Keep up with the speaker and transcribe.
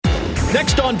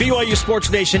Next on BYU Sports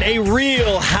Nation, a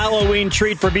real Halloween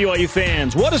treat for BYU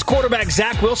fans. What is quarterback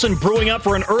Zach Wilson brewing up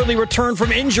for an early return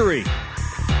from injury?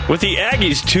 With the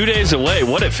Aggies 2 days away,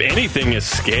 what, if anything, is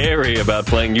scary about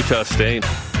playing Utah State?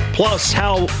 Plus,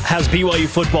 how has BYU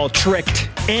football tricked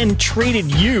and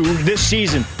treated you this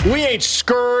season? We ain't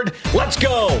scared. Let's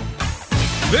go.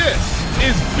 This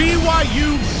is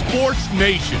BYU Sports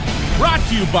Nation, brought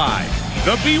to you by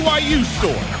The BYU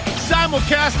Store.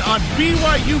 Simulcast on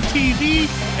BYU TV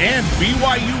and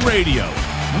BYU Radio.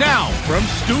 Now, from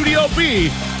Studio B,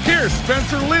 here's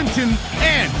Spencer Linton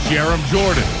and Jerem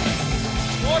Jordan.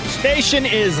 Sports Nation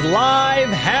is live.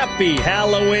 Happy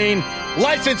Halloween.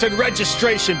 License and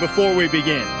registration before we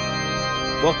begin.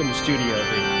 Welcome to Studio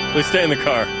B. Please stay in the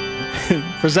car.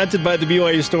 Presented by the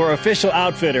BYU Store, official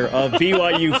outfitter of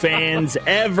BYU fans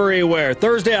everywhere.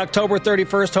 Thursday, October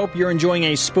 31st. Hope you're enjoying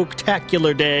a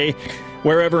spooktacular day.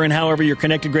 Wherever and however you're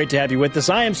connected, great to have you with us.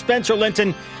 I am Spencer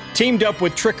Linton, teamed up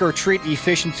with Trick or Treat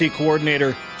Efficiency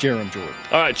Coordinator Jerem Jordan.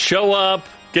 All right, show up,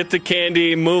 get the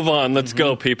candy, move on. Let's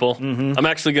go, people. I'm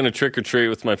actually going to trick or treat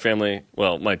with my family.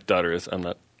 Well, my daughter is. I'm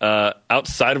not.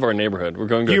 Outside of our neighborhood. We're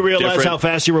going to You realize how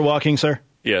fast you were walking, sir?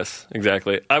 Yes,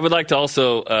 exactly. I would like to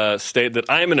also state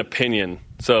that I am an opinion.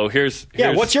 So here's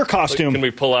what's your costume? Can we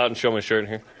pull out and show my shirt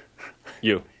here?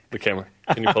 You, the camera.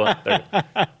 Can you pull out? There you go.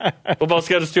 Football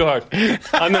schedule's too hard.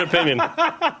 I'm an opinion.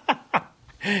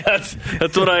 That's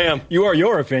what I am. You are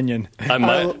your opinion.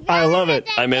 I love it.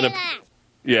 I'm in a...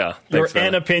 Yeah. You're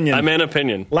an opinion. I'm an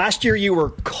opinion. Last year you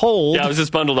were cold. Yeah, I was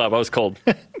just bundled up. I was cold.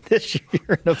 This year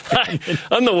you're an opinion.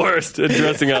 I'm the worst at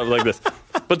dressing up like this.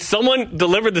 But someone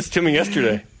delivered this to me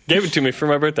yesterday. Gave it to me for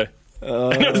my birthday.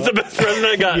 And it was the best present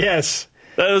I got. Yes.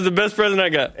 That was the best present I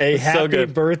got. A happy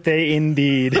birthday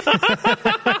indeed.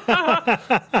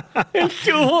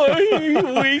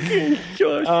 Enjoy weekend,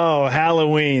 Josh. Oh,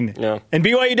 Halloween. Yeah. And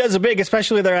BYU does it big,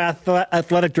 especially their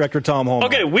athletic director, Tom Holmoe.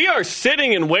 Okay, we are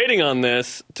sitting and waiting on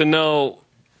this to know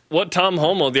what Tom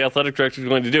Holmoe, the athletic director, is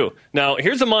going to do. Now,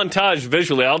 here's a montage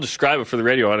visually. I'll describe it for the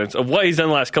radio audience of what he's done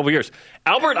the last couple years.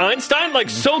 Albert Einstein,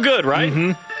 so good, right?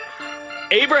 Mm-hmm.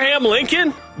 Abraham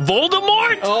Lincoln?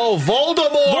 Voldemort? Oh,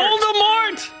 Voldemort!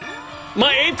 Voldemort!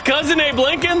 My eighth cousin, Abe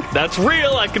Lincoln? That's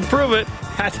real. I can prove it.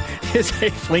 His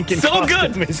Abe Lincoln so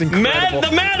good. Is incredible.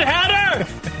 The Mad Hatter!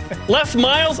 Les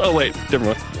Miles? Oh, wait.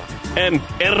 Different one. And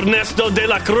Ernesto de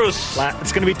la Cruz.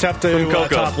 It's going to be tough to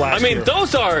top last year.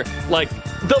 Those are,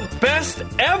 the best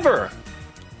ever.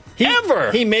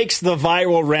 Ever. He makes the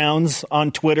viral rounds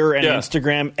on Twitter and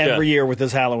Instagram every year with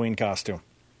his Halloween costume.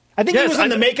 I think he was in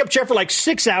the makeup chair for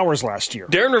 6 hours last year.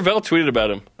 Darren Ravel tweeted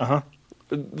about him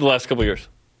the last couple of years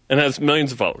and has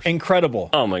millions of followers. Incredible.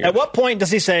 Oh, my God. At what point does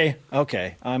he say,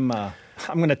 okay, I'm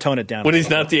going to tone it down? When he's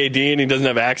not the AD and he doesn't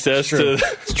have access to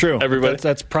it's true. everybody.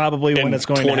 That's probably when it's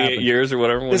going to happen. 28 years or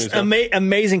whatever. This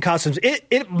amazing costumes.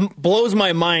 It blows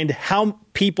my mind how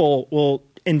people will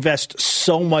invest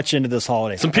so much into this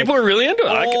holiday. Some people are really into it.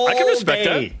 I can respect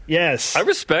that. Yes. I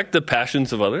respect the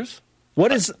passions of others.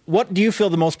 What do you feel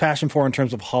the most passion for in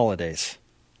terms of holidays?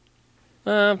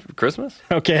 Christmas.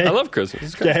 Okay. I love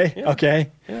Christmas. Okay. Yeah.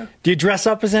 Okay. Yeah. Do you dress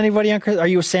up as anybody on Christmas? Are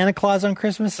you a Santa Claus on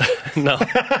Christmas? No.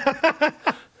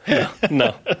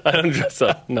 No. I don't dress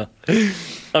up. No.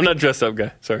 I'm not a dress up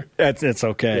guy. Sorry. It's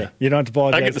okay. Yeah. You don't have to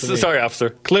apologize. Sorry, officer.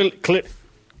 Clear.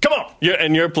 Come on.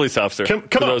 You're a police officer.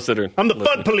 Come on. Those that are I'm the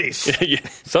fun police. Yeah,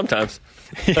 sometimes.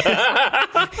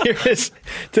 Here is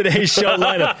today's show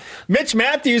lineup. Mitch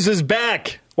Matthews is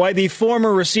back. Why the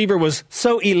former receiver was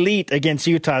so elite against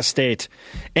Utah State.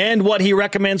 And what he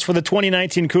recommends for the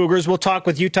 2019 Cougars. We'll talk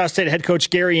with Utah State head coach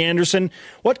Gary Anderson.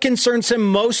 What concerns him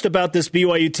most about this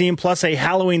BYU team, plus a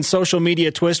Halloween social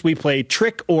media twist. We play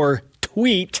Trick or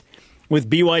Tweet with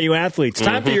BYU athletes.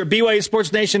 Time for your BYU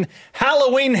Sports Nation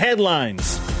Halloween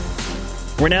headlines.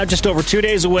 We're now just over 2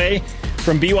 days away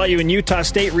from BYU and Utah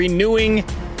State renewing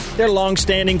their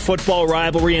long-standing football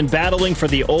rivalry and battling for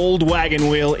the old wagon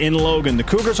wheel in Logan. The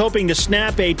Cougars hoping to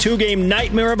snap a 2-game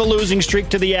nightmare of a losing streak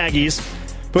to the Aggies.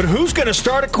 But who's going to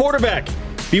start at quarterback?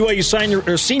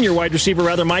 BYU senior wide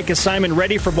receiver Micah Simon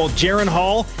ready for both Jaron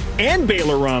Hall and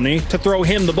Baylor Romney to throw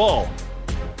him the ball.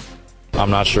 I'm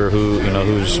not sure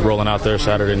who's rolling out there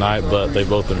Saturday night, but they've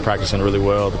both been practicing really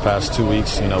well the past 2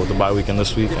 weeks, with the bye week and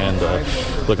this week,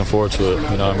 and looking forward to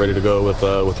it. I'm ready to go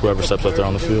with whoever steps out there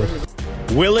on the field.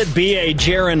 Will it be a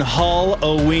Jaron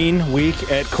Hall-Oween week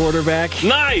at quarterback?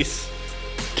 Nice!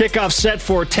 Kickoff set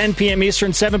for 10 p.m.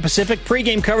 Eastern, 7 Pacific.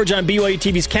 Pre-game coverage on BYU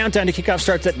TV's Countdown to Kickoff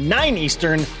starts at 9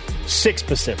 Eastern, 6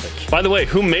 Pacific. By the way,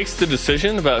 who makes the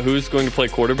decision about who's going to play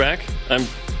quarterback?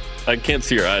 I can't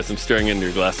see your eyes. I'm staring into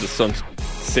your glasses, so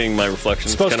seeing my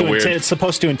reflection. It's kind of weird. It's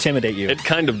supposed to intimidate you. It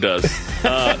kind of does.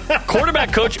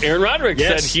 Quarterback coach Aaron Roderick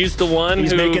said he's the one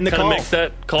who kind of makes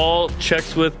that call,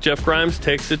 checks with Jeff Grimes,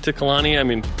 takes it to Kalani. I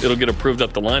mean, it'll get approved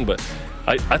up the line, but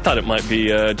I thought it might be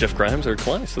Jeff Grimes or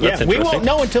Kalani. So that's interesting. We won't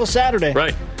know until Saturday.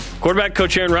 Right. Quarterback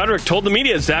coach Aaron Roderick told the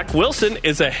media Zach Wilson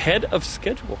is ahead of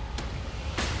schedule.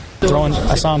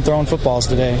 I saw him throwing footballs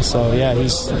today, so yeah,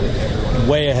 he's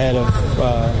way ahead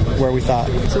of where we thought.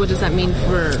 So what does that mean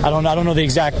for? I don't know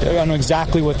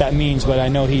exactly what that means, but I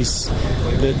know he's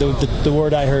the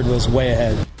word I heard was way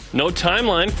ahead. No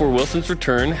timeline for Wilson's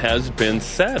return has been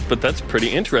set, but that's pretty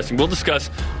interesting. We'll discuss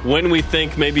when we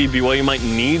think maybe BYU might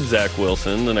need Zach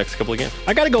Wilson the next couple of games.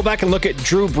 I got to go back and look at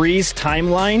Drew Brees'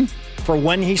 timeline for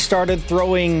when he started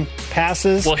throwing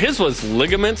passes. Well, his was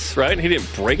ligaments, right? He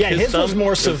didn't break his thumb. Yeah, his was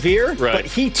more severe, right. But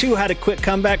he too had a quick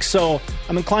comeback, so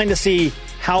I'm inclined to see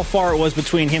how far it was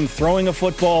between him throwing a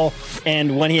football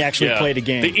and when he actually played a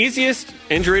game. The easiest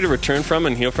injury to return from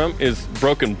and heal from is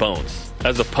broken bones,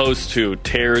 as opposed to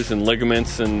tears and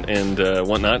ligaments and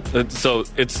whatnot. So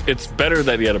it's better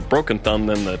that he had a broken thumb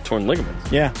than the torn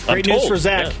ligaments. Yeah, great news for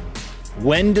Zach. Yeah.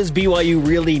 When does BYU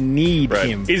really need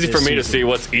him? Easy for me to see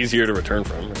what's easier to return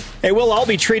from. Right? Hey, we'll all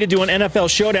be treated to an NFL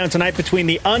showdown tonight between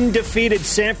the undefeated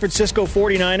San Francisco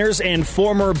 49ers and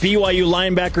former BYU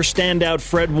linebacker standout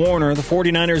Fred Warner. The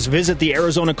 49ers visit the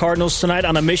Arizona Cardinals tonight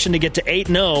on a mission to get to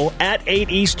 8-0 at 8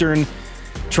 Eastern,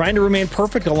 trying to remain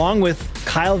perfect along with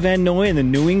Kyle Van Noy and the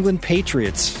New England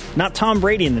Patriots. Not Tom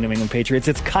Brady and the New England Patriots.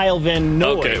 It's Kyle Van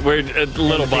Noy. Okay, we're a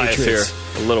little biased here.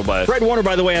 A little biased. Fred Warner,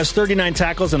 by the way, has 39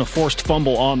 tackles and a forced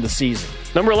fumble on the season.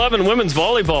 Number 11, women's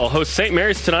volleyball hosts St.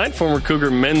 Mary's tonight. Former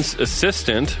Cougar men's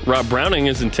assistant Rob Browning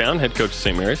is in town, head coach of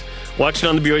St. Mary's. Watch it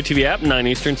on the BYU TV app, 9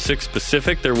 Eastern, 6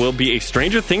 Pacific. There will be a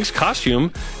Stranger Things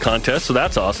costume contest, so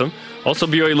that's awesome. Also,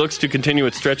 BYU looks to continue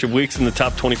its stretch of weeks in the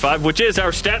top 25, which is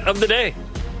our stat of the day.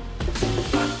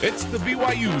 It's the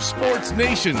BYU Sports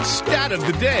Nation stat of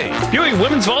the day. BYU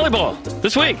women's volleyball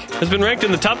this week has been ranked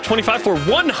in the top 25 for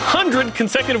 100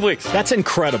 consecutive weeks. That's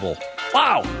incredible.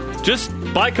 Wow. Just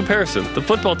by comparison, the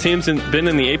football team's been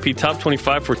in the AP top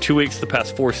 25 for 2 weeks the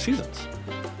past 4 seasons.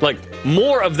 Like,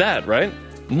 more of that, right?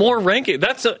 More ranking.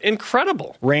 That's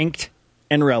incredible. Ranked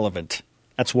and relevant.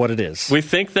 That's what it is. We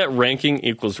think that ranking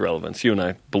equals relevance. You and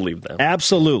I believe that.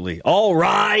 Absolutely. All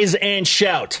rise and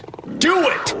shout. Do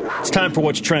it! It's time for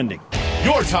What's Trending.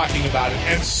 You're talking about it,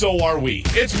 and so are we.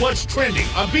 It's What's Trending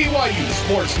on BYU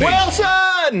Sports Nation.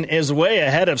 Wilson is way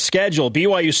ahead of schedule.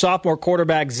 BYU sophomore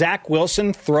quarterback Zach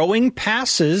Wilson throwing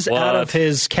passes out of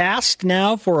his cast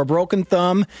now for a broken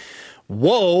thumb.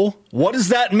 Whoa, what does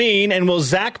that mean? And will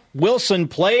Zach Wilson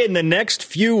play in the next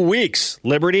few weeks?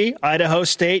 Liberty, Idaho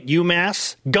State,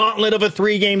 UMass, gauntlet of a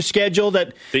 3-game schedule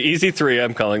that the easy 3,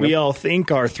 I'm calling them. We all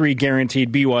think are 3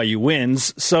 guaranteed BYU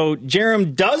wins. So,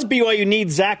 Jerem, does BYU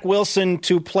need Zach Wilson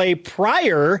to play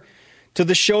prior to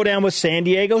the showdown with San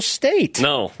Diego State?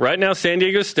 No. Right now, San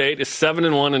Diego State is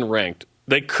 7-1 and ranked.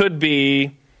 They could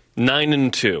be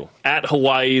 9-2 at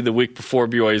Hawaii the week before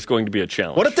BYU is going to be a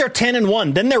challenge. What if they're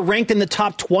 10-1? Then they're ranked in the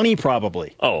top 20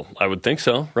 probably. Oh, I would think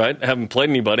so, right? Haven't played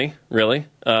anybody, really.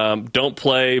 Don't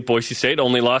play Boise State,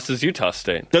 only lost is Utah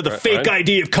State. They're the fake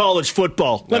ID of college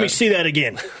football. Let me see that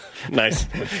again. Nice.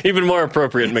 Even more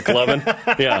appropriate, McLovin.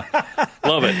 Yeah.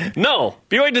 Love it. No,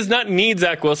 BYU does not need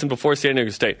Zach Wilson before San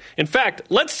Diego State. In fact,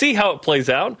 let's see how it plays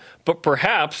out, but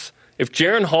perhaps if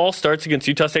Jaron Hall starts against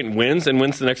Utah State and wins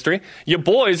the next 3, your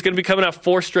boy is going to be coming off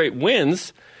 4 straight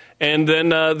wins. And then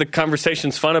the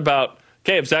conversation's fun about,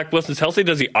 okay, if Zach Wilson's healthy,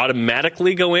 does he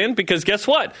automatically go in? Because guess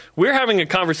what? We're having a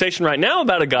conversation right now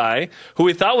about a guy who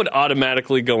we thought would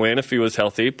automatically go in if he was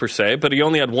healthy, per se, but he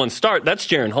only had 1 start. That's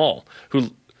Jaron Hall,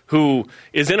 who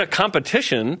is in a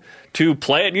competition to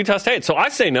play at Utah State. So I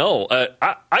say no.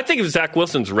 I think if Zach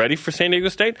Wilson's ready for San Diego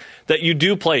State, that you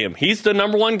do play him. He's the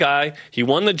number 1 guy. He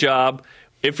won the job.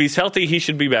 If he's healthy, he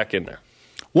should be back in there.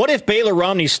 What if Baylor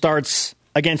Romney starts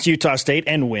against Utah State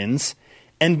and wins,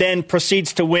 and then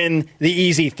proceeds to win the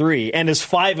easy 3 and is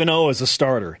 5-0 as a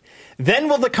starter? Then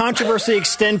will the controversy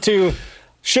extend to,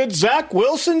 should Zach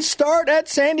Wilson start at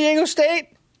San Diego State?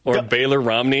 Or Baylor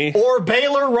Romney. Or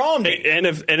Baylor Romney. And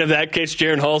if that case,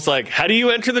 Jaron Hall's like, how do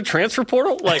you enter the transfer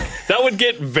portal? Like, that would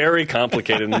get very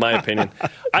complicated, in my opinion.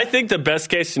 I think the best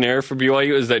case scenario for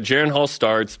BYU is that Jaron Hall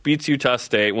starts, beats Utah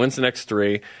State, wins the next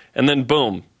 3, and then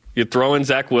boom, you throw in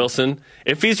Zach Wilson.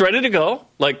 If he's ready to go,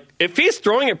 like, if he's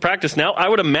throwing at practice now, I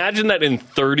would imagine that in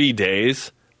 30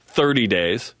 days,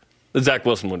 that Zach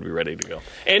Wilson would be ready to go.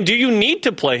 And do you need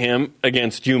to play him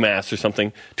against UMass or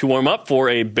something to warm up for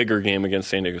a bigger game against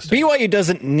San Diego State? BYU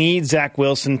doesn't need Zach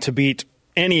Wilson to beat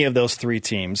any of those 3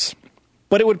 teams.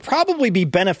 but it would probably be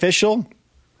beneficial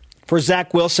for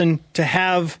Zach Wilson to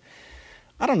have,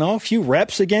 I don't know, a few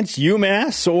reps against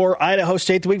UMass or Idaho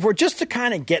State the week before, just to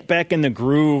kind of get back in the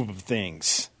groove of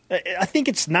things. I think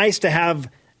it's nice to have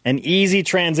an easy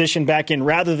transition back in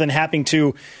rather than having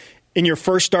to, in your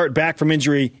first start back from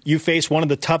injury, you face one of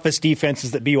the toughest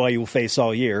defenses that BYU will face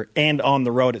all year and on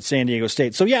the road at San Diego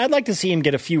State. So, yeah, I'd like to see him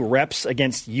get a few reps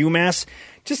against UMass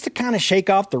just to kind of shake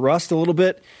off the rust a little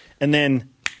bit. And then,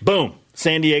 boom,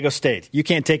 San Diego State. You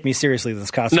can't take me seriously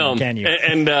this costume, can you?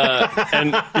 And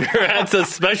your hat's a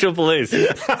special police.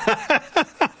 I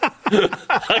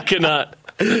cannot.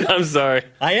 I'm sorry.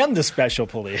 I am the special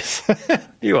police.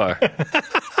 You are.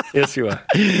 Yes, you are.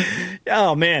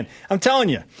 Oh, man. I'm telling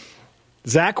you.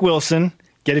 Zach Wilson,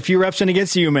 get a few reps in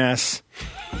against UMass,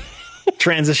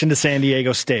 transition to San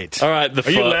Diego State. All right.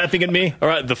 Are you laughing at me? All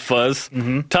right, the fuzz.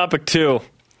 Mm-hmm. Topic 2,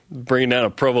 bringing down a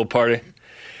Provo party.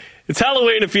 It's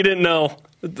Halloween, if you didn't know.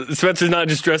 Spencer's not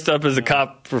just dressed up as a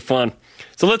cop for fun.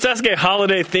 So let's ask a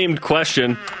holiday-themed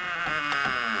question.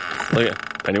 Look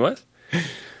at Pennywise.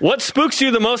 What spooks you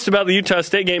the most about the Utah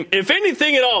State game, if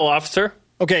anything at all, officer?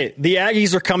 Okay, the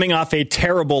Aggies are coming off a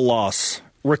terrible loss.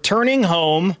 Returning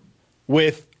home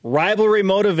with rivalry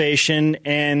motivation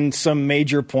and some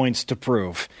major points to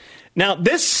prove. Now,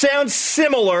 this sounds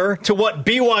similar to what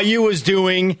BYU was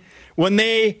doing when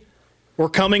they were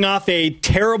coming off a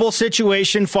terrible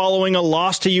situation following a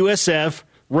loss to USF,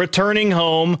 returning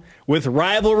home with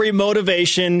rivalry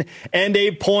motivation and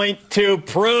a point to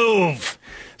prove.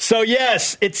 So,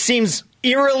 yes, it seems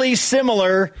eerily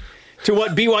similar to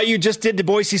what BYU just did to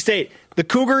Boise State. The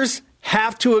Cougars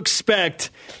have to expect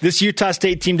this Utah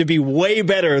State team to be way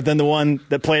better than the one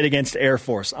that played against Air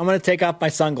Force. I'm going to take off my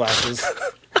sunglasses.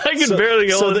 I can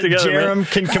barely hold it together. So that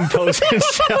Jerem can compose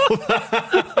himself.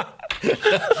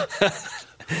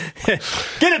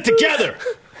 Get it together.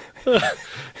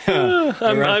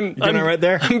 I'm doing all right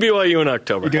there? I'm BYU in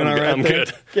October. You're doing all right I'm there?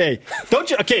 good.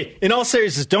 Okay, in all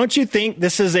seriousness, don't you think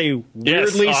this is a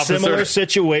weirdly similar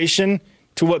situation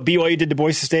to what BYU did to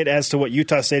Boise State as to what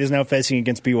Utah State is now facing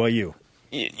against BYU?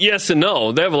 Yes and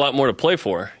no. They have a lot more to play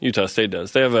for. Utah State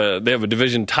does. They have a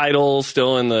division title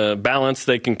still in the balance.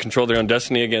 They can control their own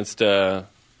destiny against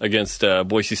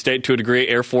Boise State to a degree.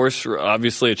 Air Force,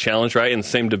 obviously a challenge, right, in the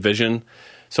same division.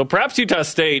 So perhaps Utah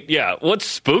State, yeah. What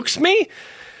spooks me?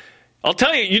 I'll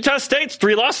tell you, Utah State's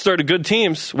 3 losses are to good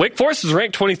teams. Wake Forest is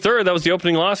ranked 23rd. That was the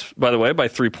opening loss, by the way, by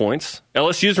 3 points.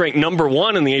 LSU's ranked number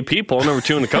 1 in the AP poll, number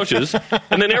 2 in the coaches.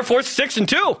 And then Air Force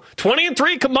 6-2,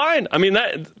 20-3 combined. I mean,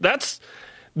 that's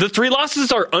the 3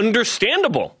 losses are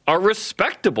understandable, are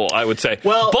respectable, I would say.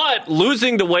 Well, but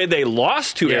losing the way they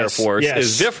lost to Air Force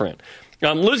is different.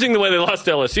 Losing the way they lost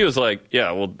to LSU is like,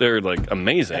 yeah, well, they're like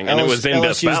amazing, and it was in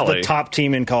Death Valley. LSU's the top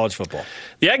team in college football.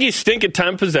 The Aggies stink at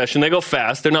time of possession. They go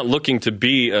fast. They're not looking to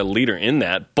be a leader in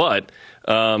that, but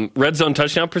red zone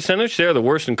touchdown percentage, they're the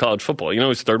worst in college football. You know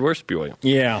who's third worst? BYU.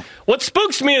 Yeah. What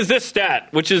spooks me is this stat,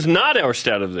 which is not our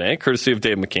stat of the day, courtesy of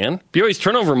Dave McCann. BYU's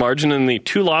turnover margin in the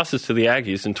 2 losses to the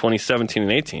Aggies in 2017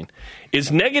 and 18 is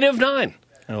 -9,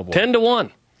 10-1.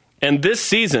 And this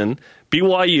season,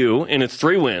 BYU, in its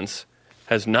 3 wins,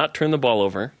 has not turned the ball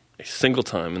over a single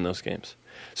time in those games.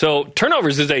 So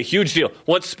turnovers is a huge deal.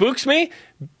 What spooks me,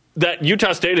 that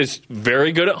Utah State is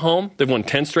very good at home. They've won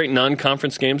 10 straight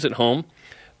non-conference games at home.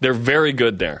 They're very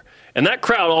good there. And that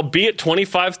crowd, albeit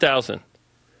 25,000,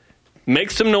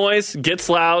 makes some noise, gets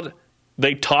loud.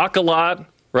 They talk a lot,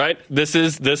 right? This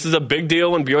is a big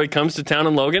deal when BYU comes to town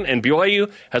in Logan. And BYU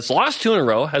has lost 2 in a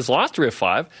row, has lost 3 of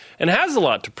 5, and has a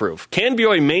lot to prove. Can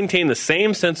BYU maintain the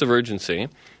same sense of urgency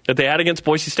that they had against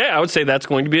Boise State? I would say that's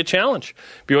going to be a challenge.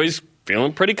 BYU's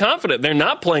feeling pretty confident. They're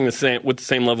not playing with the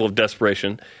same level of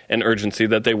desperation and urgency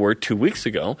that they were 2 weeks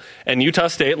ago. And Utah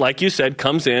State, like you said,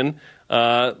 comes in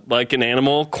like an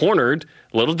animal cornered,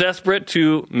 a little desperate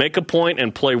to make a point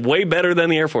and play way better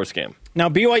than the Air Force game. Now,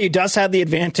 BYU does have the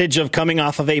advantage of coming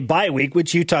off of a bye week,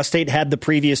 which Utah State had the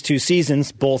previous 2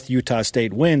 seasons, both Utah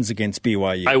State wins against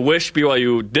BYU. I wish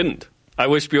BYU didn't. I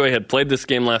wish BYU had played this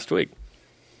game last week.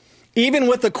 Even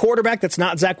with a quarterback that's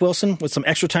not Zach Wilson, with some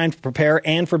extra time to prepare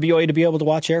and for BYU to be able to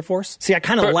watch Air Force? See, I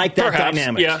kind of like that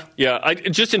dynamic. Yeah.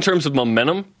 Just in terms of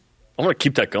momentum, I want to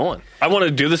keep that going. I want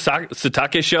to do the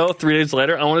Satake show 3 days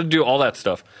later. I want to do all that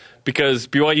stuff because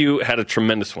BYU had a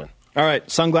tremendous win. All right,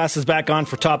 sunglasses back on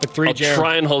for topic 3, Jared. I'll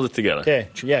try and hold it together. Okay,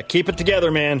 yeah, keep it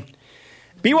together, man.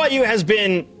 BYU has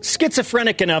been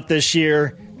schizophrenic enough this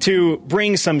year to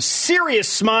bring some serious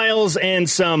smiles and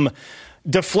some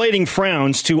deflating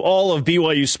frowns to all of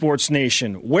BYU Sports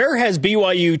Nation. Where has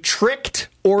BYU tricked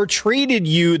or treated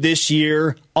you this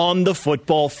year on the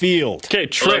football field? Okay,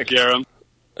 tricked.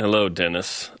 Hello,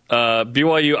 Dennis.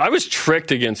 BYU, I was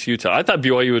tricked against Utah. I thought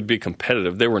BYU would be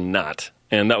competitive. They were not,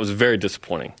 and that was very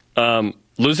disappointing.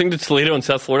 Losing to Toledo and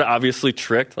South Florida, obviously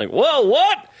tricked. Like, whoa,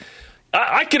 what?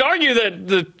 I could argue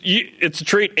that it's a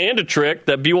treat and a trick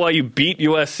that BYU beat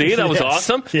USC. That was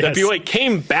awesome. Yes. That BYU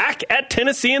came back at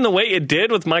Tennessee in the way it did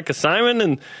with Micah Simon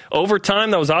and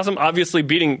overtime. That was awesome. Obviously,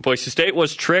 beating Boise State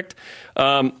was tricked.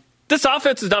 This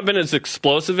offense has not been as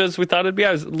explosive as we thought it'd be.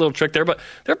 I was a little tricked there, but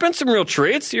there have been some real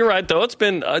treats. You're right, though. It's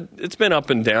been up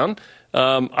and down.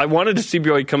 I wanted to see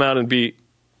BYU come out and be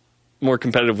more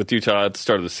competitive with Utah at the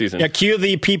start of the season. Yeah, cue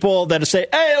the people that say,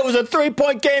 hey, it was a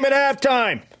 3-point game at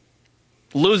halftime.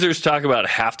 Losers talk about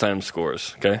halftime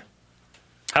scores, okay?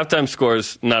 Halftime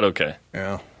scores, not okay.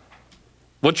 Yeah.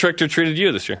 What tricked or treated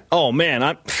you this year? Oh,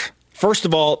 man. First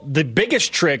of all, the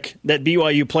biggest trick that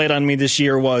BYU played on me this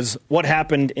year was what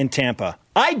happened in Tampa.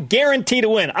 I guarantee to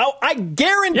win. I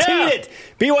guaranteed it.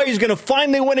 BYU is going to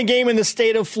finally win a game in the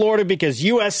state of Florida because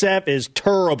USF is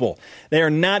terrible. They are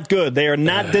not good. They are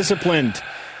not disciplined.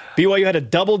 BYU had a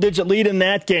double-digit lead in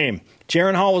that game.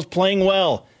 Jaron Hall was playing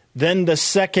well. Then the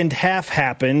second half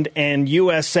happened, and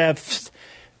USF,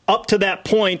 up to that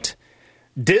point,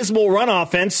 dismal run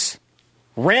offense,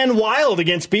 ran wild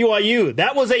against BYU.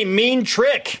 That was a mean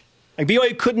trick. Like,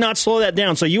 BYU could not slow that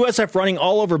down. So USF running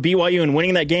all over BYU and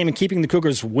winning that game and keeping the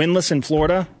Cougars winless in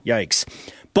Florida, yikes.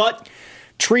 But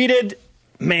treated,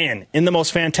 man, in the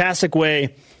most fantastic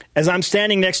way. As I'm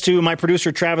standing next to my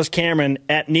producer, Travis Cameron,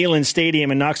 at Neyland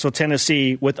Stadium in Knoxville,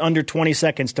 Tennessee, with under 20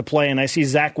 seconds to play, and I see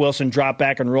Zach Wilson drop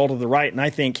back and roll to the right, and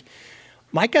I think,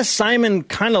 Micah Simon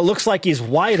kind of looks like he's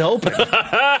wide open.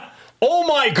 Oh,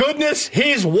 my goodness,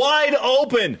 he's wide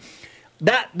open.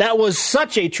 That was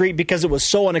such a treat because it was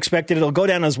so unexpected. It'll go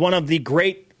down as one of the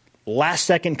great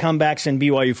last-second comebacks in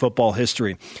BYU football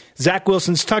history. Zach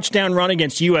Wilson's touchdown run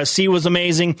against USC was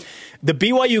amazing. The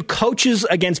BYU coaches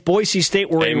against Boise State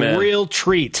were a real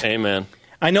treat. Amen.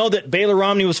 I know that Baylor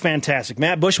Romney was fantastic.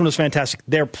 Matt Bushman was fantastic.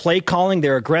 Their play calling,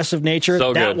 their aggressive nature,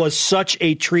 that was such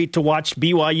a treat to watch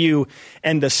BYU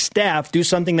and the staff do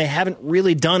something they haven't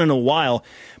really done in a while.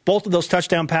 Both of those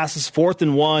touchdown passes, 4th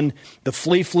and 1, the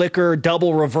flea flicker,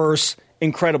 double reverse,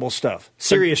 incredible stuff.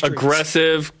 Serious treats.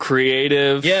 Aggressive,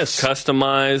 creative,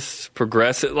 customized,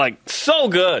 progressive, like so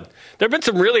good. There have been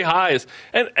some really highs.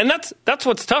 And that's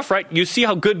what's tough, right? You see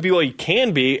how good BYU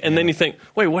can be, and then you think,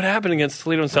 wait, what happened against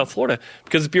Toledo and South Florida?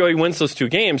 Because if BYU wins those two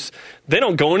games, they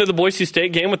don't go into the Boise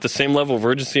State game with the same level of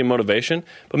urgency and motivation.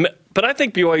 But I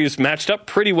think BYU's matched up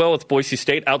pretty well with Boise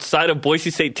State outside of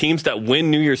Boise State teams that win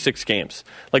New Year's Six games.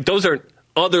 Like, those are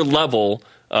other level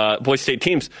Boise State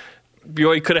teams.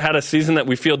 BYU could have had a season that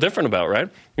we feel different about, right?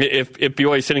 If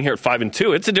BYU is sitting here at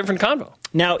 5-2, it's a different convo.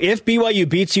 Now, if BYU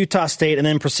beats Utah State and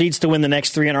then proceeds to win the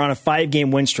next 3 and are on a 5-game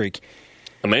win streak,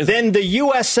 amazing. Then the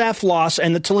USF loss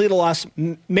and the Toledo loss,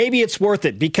 maybe it's worth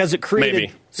it because it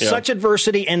created such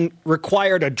adversity and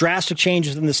required a drastic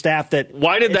changes in the staff that.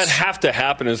 Why did that have to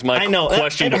happen? Is my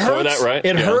question before that, right?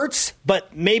 It hurts,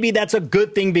 but maybe that's a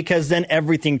good thing because then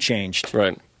everything changed.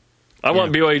 Right. I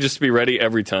want BYU just to be ready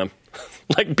every time.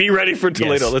 Like, be ready for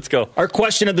Toledo. Yes. Let's go. Our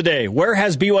question of the day, where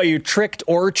has BYU tricked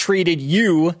or treated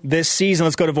you this season?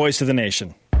 Let's go to Voice of the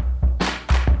Nation.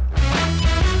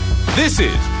 This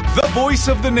is the Voice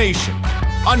of the Nation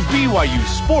on BYU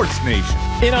Sports Nation.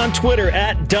 In on Twitter,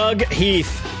 at Doug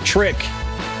Heath. Trick.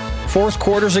 4th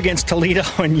quarters against Toledo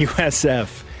and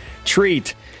USF.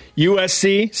 Treat.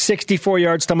 USC, 64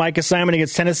 yards to Micah Simon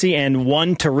against Tennessee, and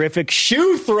one terrific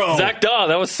shoe throw. Zach Daw,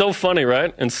 that was so funny,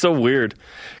 right? And so weird.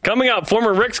 Coming up,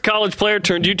 former Ricks College player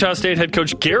turned Utah State head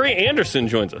coach Gary Anderson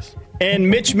joins us. And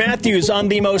Mitch Matthews on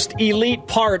the most elite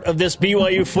part of this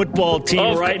BYU football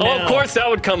team right now. Of course that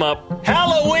would come up.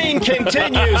 Halloween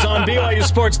continues on BYU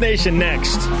Sports Nation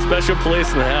next. Special police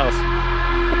in the house.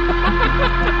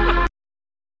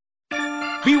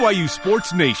 BYU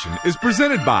Sports Nation is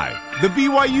presented by The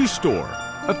BYU Store,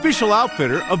 official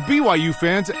outfitter of BYU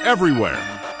fans everywhere.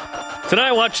 Tonight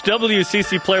I watched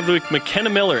WCC Player of the Week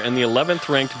McKenna Miller and the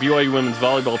 11th-ranked BYU women's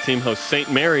volleyball team host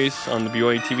St. Mary's on the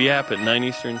BYU TV app at 9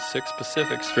 Eastern, 6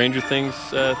 Pacific. Stranger Things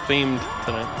themed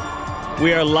tonight.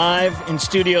 We are live in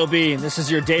Studio B. This is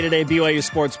your day-to-day BYU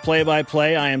Sports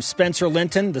play-by-play. I am Spencer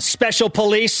Linton, the special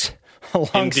police,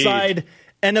 alongside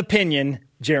an opinion,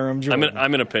 Jerem Jordan.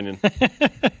 I'm an opinion.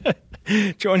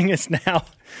 Joining us now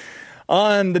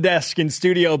on the desk in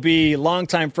Studio B,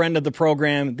 longtime friend of the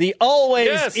program, the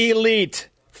always elite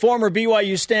former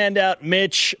BYU standout,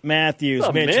 Mitch Matthews. What's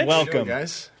up, Mitch, Mitch? welcome.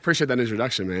 Guys. Appreciate that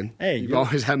introduction, man. Hey, you've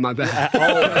always had my back.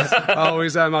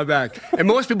 Always had my back. And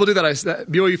most people do that.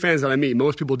 BYU fans that I meet,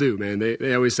 most people do, man.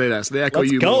 They always say that. So they echo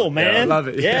Let's you. go, more. man. Yeah, I love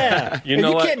it. Yeah. You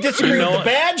know what? Can't disagree with the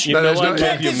badge. You know what? You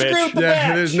can't You, disagree Mitch. with the Yeah,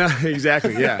 badge. there's no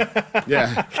exactly.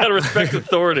 Yeah. Gotta respect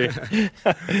authority.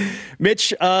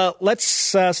 Mitch, let's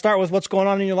start with what's going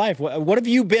on in your life. What have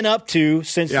you been up to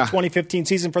since the 2015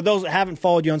 season? For those that haven't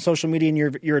followed you on social media and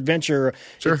your adventure,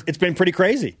 Sure. it's been pretty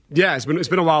crazy. Yeah, it's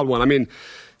been a wild one. I mean,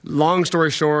 long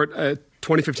story short,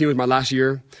 2015 was my last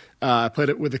year. I played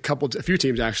it with a few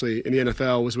teams actually in the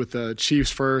NFL. Was with the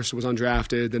Chiefs first, was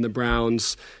undrafted, then the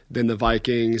Browns, then the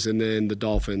Vikings, and then the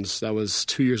Dolphins. That was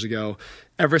 2 years ago.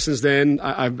 Ever since then,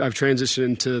 I've transitioned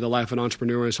into the life of an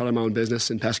entrepreneur and started my own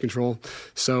business in pest control.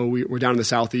 So we're down in the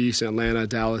Southeast, in Atlanta,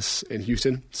 Dallas, and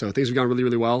Houston. So things have gone really,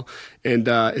 really well. And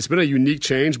it's been a unique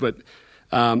change, but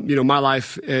my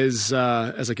life as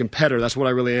a competitor, that's what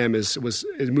I really am, is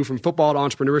moved from football to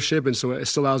entrepreneurship, and so it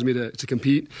still allows me to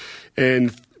compete.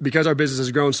 And because our business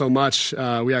has grown so much,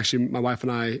 my wife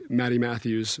and I, Maddie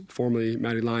Matthews, formerly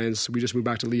Maddie Lyons, we just moved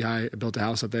back to Lehigh, built a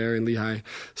house up there in Lehigh.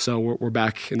 So we're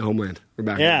back in the homeland. We're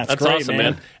back. Yeah, That's great, awesome,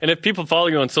 man. And if people follow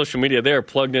you on social media, they are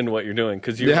plugged into what you're doing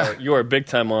because you are big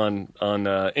time on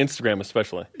Instagram,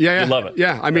 especially. Yeah, you love it.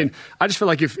 Yeah, I mean, I just feel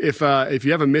like if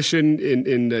you have a mission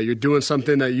and you're doing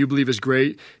something that you believe is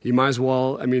great, you might as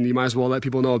well let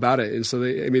people know about it. And so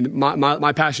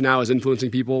my passion now is influencing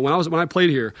people. When I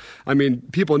played here, I mean,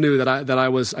 people knew that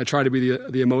I tried to be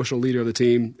the emotional leader of the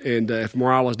team, and if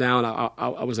morale was down,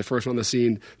 I was the first one on the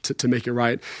scene to make it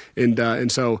right.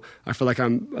 And so I feel like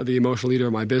I'm the emotional leader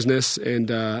of my business,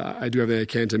 and I do everything I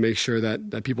can to make sure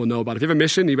that people know about it. If you have a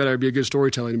mission, you better be a good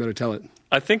storyteller, and you better tell it.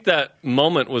 I think that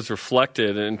moment was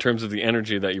reflected in terms of the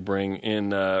energy that you bring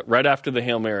in right after the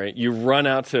Hail Mary. You run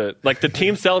out to, like, the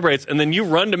team celebrates, and then you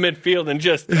run to midfield and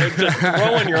just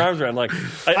throwing your arms around. Like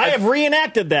I have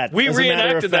reenacted that. We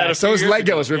reenacted that. So is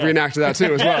Legos. We've reenacted that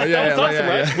too as well. Yeah, that was awesome,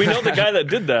 right? We know the guy that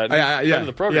did that. Yeah, of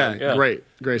the program. Yeah, great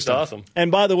It's stuff. awesome.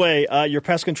 And by the way, your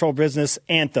pest control business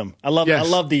anthem. I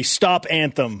love the stop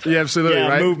anthem. Yeah, absolutely.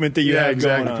 Right? Movement that you have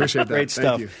exactly. going on. Appreciate that. Great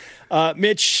Thank stuff. you.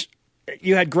 Mitch,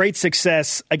 you had great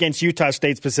success against Utah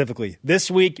State specifically.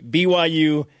 This week,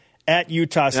 BYU at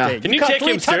Utah State. Can you take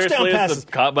him seriously as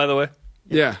the cop, by the way?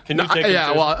 Yeah. Can you take him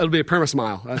seriously? Well, it'll be a perma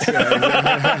smile. That's,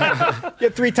 You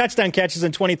had 3 touchdown catches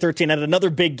in 2013, had another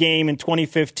big game in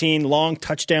 2015, long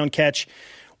touchdown catch.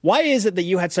 Why is it that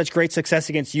you had such great success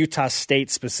against Utah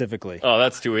State specifically? Oh,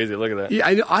 that's too easy. Look at that.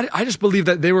 Yeah, I just believe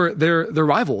that they're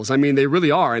rivals. I mean, they really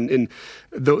are, and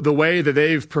the way that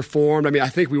they've performed. I mean, I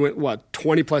think we went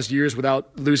 20 plus years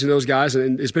without losing those guys,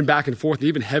 and it's been back and forth. And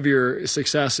even heavier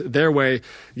success their way.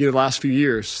 The last few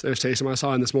years. There's Taysom. I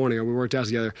saw him this morning, and we worked out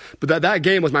together. But that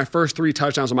game was my first 3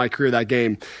 touchdowns of my career. That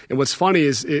game, and what's funny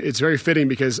is it's very fitting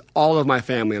because all of my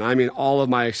family, and I mean all of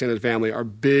my extended family, are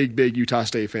big Utah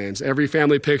State fans. Every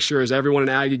family picture is everyone in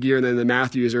Aggie gear, and then the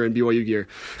Matthews are in BYU gear.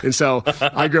 And so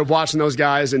I grew up watching those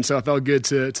guys, and so it felt good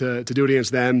to do it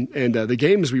against them. And the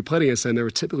games we played against them, they were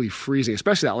typically freezing,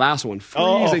 especially that last one,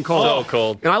 freezing cold. So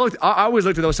cold. And I always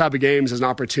looked at those type of games as an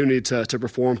opportunity to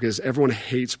perform because everyone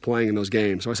hates playing in those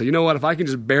games. So I said, you know what? If I can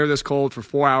just bear this cold for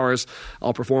 4 hours,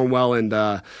 I'll perform well. And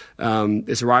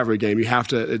it's a rivalry game. You have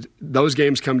to. Those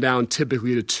games come down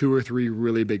typically to 2 or 3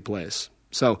 really big plays.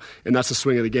 So, and that's the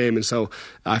swing of the game. And so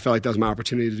I felt like that was my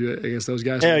opportunity to do it against those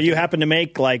guys. Yeah, you happen to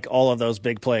make like all of those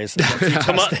big plays.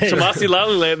 Tomasi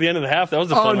Laulile at the end of the half. That was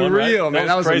a fun one, right? Unreal, man.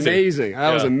 That was crazy. amazing.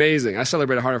 That was amazing. I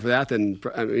celebrated harder for that than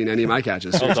any of my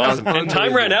catches. That was awesome. And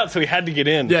time ran out, so he had to get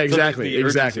in. Yeah, exactly. So the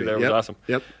urgency there was awesome.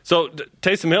 Yep. So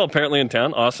Taysom Hill apparently in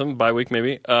town. Awesome. Bye week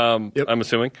maybe. I'm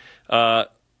assuming.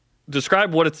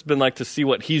 Describe what it's been like to see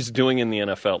what he's doing in the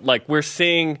NFL. Like we're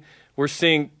seeing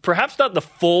perhaps not the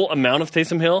full amount of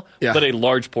Taysom Hill, but a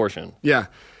large portion. Yeah.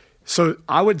 So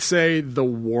I would say the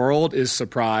world is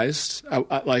surprised,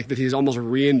 like that he's almost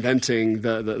reinventing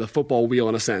the football wheel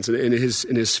in a sense in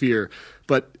his sphere.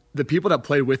 But the people that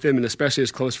played with him, and especially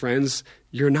his close friends,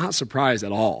 you're not surprised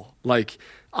at all. Like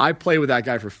I played with that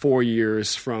guy for 4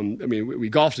 years. We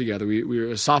golfed together. We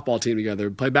were a softball team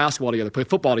together, played basketball together, played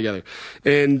football together.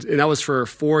 And that was for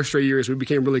 4 straight years. We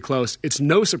became really close. It's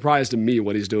no surprise to me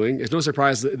what he's doing. It's no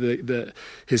surprise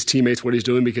his teammates what he's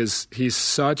doing because he's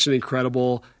such an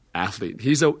incredible athlete.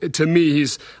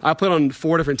 I played on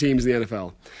 4 different teams in the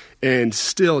NFL. And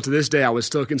still, to this day, I would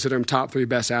still consider him top 3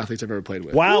 best athletes I've ever played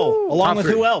with. Wow. Along with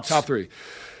 3. who else? Top 3.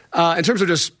 In terms of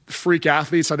just freak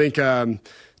athletes, I think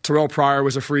Terrell Pryor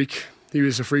was a freak. He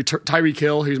was a free. Tyreek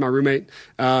Hill, he was my roommate.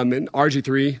 And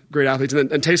RG3, great athletes. And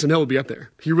Taysom Hill would be up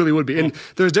there. He really would be. And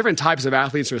there's different types of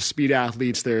athletes. There's speed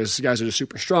athletes. There's guys that are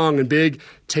super strong and big.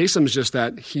 Taysom's just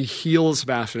that he heals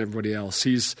faster than everybody else.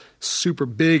 He's super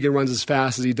big and runs as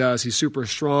fast as he does. He's super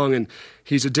strong, and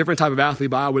he's a different type of athlete,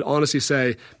 but I would honestly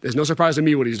say there's no surprise to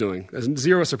me what he's doing. There's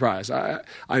zero surprise.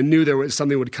 I knew there was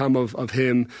something would come of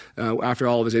him after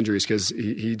all of his injuries, because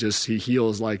he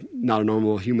heals like not a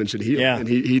normal human should heal. Yeah. And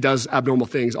he does abnormal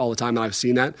things all the time, and I've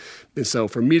seen that. And so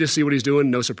for me to see what he's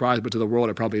doing, no surprise, but to the world,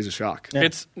 it probably is a shock. Yeah.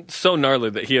 It's so gnarly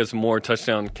that he has more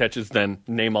touchdown catches than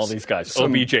name all these guys.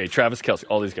 OBJ, Travis Kelce,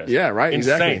 all these guys. Yeah, right.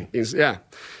 Insane. Exactly. Yeah.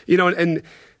 You know, and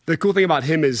the cool thing about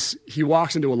him is he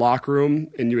walks into a locker room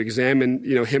and you examine,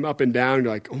 him up and down. And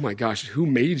you're like, oh my gosh, who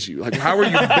made you? Like, how are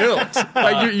you built?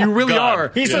 Like, you really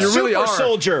are. He's a super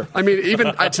soldier. I mean,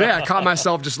 even today, I caught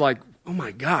myself just like, oh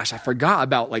my gosh, I forgot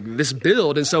about like this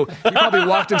build. And so he probably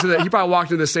walked into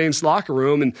the Saints locker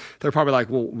room, and they're probably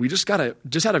like, well, we just out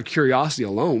of curiosity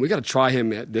alone, we got to try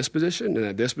him at this position and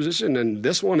at this position and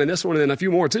this one and this one and then a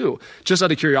few more too, just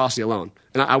out of curiosity alone.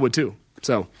 And I would too.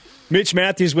 So. Mitch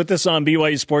Matthews with us on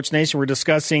BYU Sports Nation. We're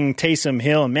discussing Taysom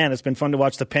Hill, and man, it's been fun to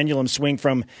watch the pendulum swing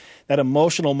from that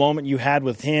emotional moment you had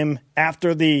with him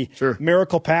after the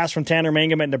miracle pass from Tanner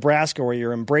Mangum at Nebraska, where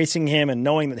you're embracing him and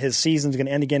knowing that his season's going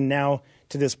to end again now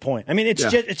to this point. I mean,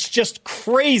 it's just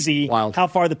crazy how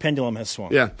far the pendulum has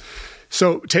swung. Yeah.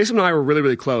 So Taysom and I were really,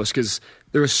 really close, because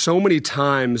there were so many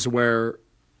times where,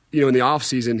 in the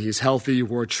offseason, he's healthy.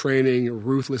 We're training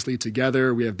ruthlessly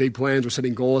together. We have big plans. We're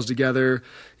setting goals together,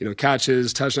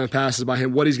 catches, touchdown passes by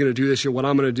him, what he's going to do this year, what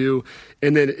I'm going to do.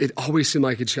 And then it always seemed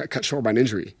like it got cut short by an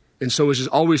injury. And so it was just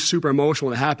always super emotional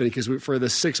when it happened, because for the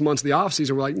 6 months of the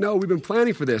offseason, we're like, no, we've been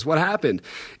planning for this. What happened?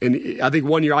 And I think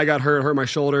one year I got hurt my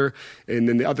shoulder, and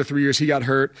then the other 3 years he got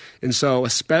hurt. And so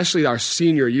especially our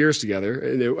senior years together,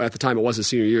 and at the time it was his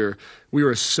senior year, we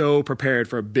were so prepared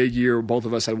for a big year. Both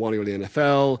of us had wanted to go to the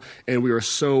NFL, and we were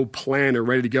so planned and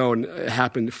ready to go. And it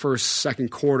happened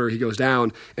second quarter, he goes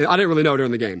down. And I didn't really know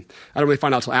during the game. I didn't really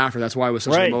find out till after. That's why it was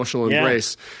such an emotional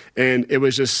embrace. And it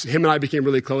was just, him and I became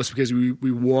really close because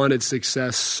we wanted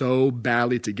success so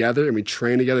badly together, and we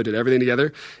trained together, did everything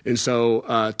together. And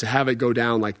so to have it go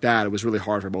down like that, it was really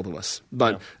hard for both of us.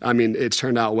 But, I mean, it's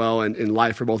turned out well in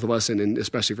life for both of us, and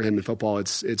especially for him in football.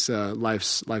 It's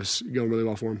life's going really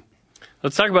well for him.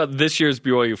 Let's talk about this year's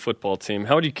BYU football team.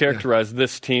 How would you characterize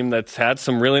this team that's had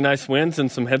some really nice wins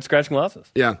and some head-scratching losses?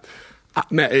 Yeah.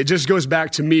 Man, it just goes back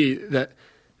to me that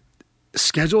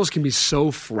schedules can be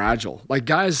so fragile. Like,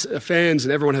 guys, fans,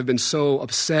 and everyone have been so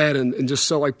upset and just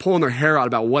so like pulling their hair out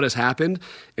about what has happened.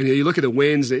 And you look at the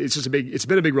wins; it's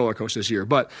been a big roller coaster this year.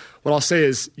 But what I'll say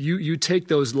is, you take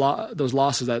those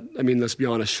losses that, I mean, let's be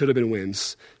honest, should have been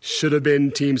wins, should have been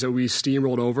teams that we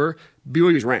steamrolled over.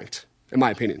 BYU's ranked, in my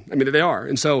opinion. I mean, they are.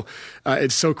 And so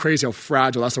it's so crazy how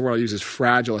fragile, that's the word I use, is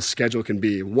fragile a schedule can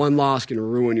be. One loss can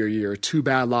ruin your year. 2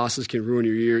 bad losses can ruin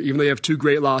your year. Even though you have 2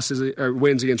 great losses or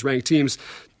wins against ranked teams,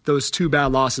 those 2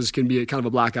 bad losses can be kind of a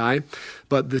black eye.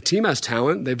 But the team has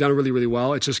talent. They've done really, really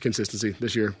well. It's just consistency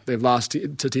this year. They've lost to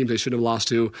teams they shouldn't have lost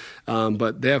to,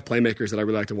 but they have playmakers that I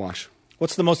really like to watch.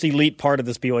 What's the most elite part of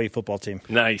this BYU football team?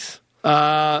 Nice.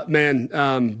 Bushman.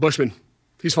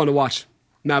 He's fun to watch.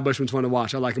 Matt Bushman's fun to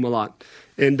watch. I like him a lot.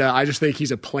 And I just think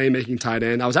he's a playmaking tight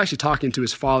end. I was actually talking to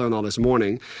his father-in-law this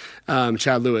morning,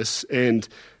 Chad Lewis, and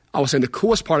I was saying the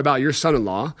coolest part about your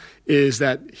son-in-law is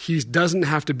that he doesn't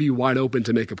have to be wide open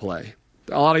to make a play.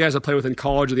 A lot of guys that play with in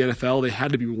college or the NFL, they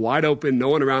had to be wide open, no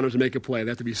one around them to make a play. They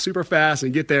have to be super fast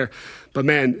and get there. But,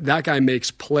 man, that guy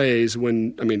makes plays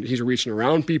when, I mean, he's reaching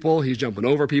around people, he's jumping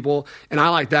over people. And I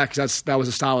like that because that was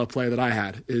a style of play that I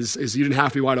had, is you didn't have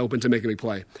to be wide open to make a big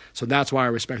play. So that's why I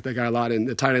respect that guy a lot, and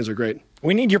the tight ends are great.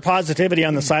 We need your positivity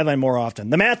on the sideline more often.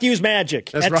 The Matthews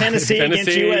Magic at Tennessee against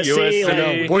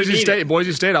USC.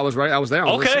 Boise State. I was right. I was there.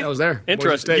 Okay. I was there.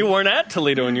 Interesting. You weren't at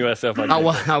Toledo and USF.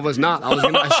 I was not.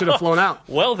 I should have flown out.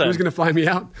 Well, then. Who's going to fly me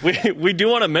out? We do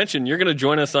want to mention you're going to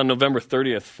join us on November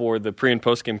 30th for the pre- and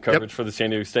post-game coverage for the San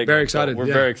Diego State game. Very excited. So we're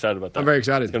very excited about that. I'm very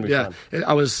excited. It's going to be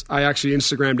fun. I actually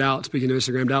Instagrammed out. Speaking of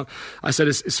Instagrammed out, I said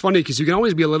it's funny because you can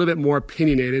always be a little bit more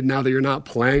opinionated now that you're not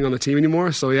playing on the team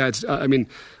anymore. So, yeah,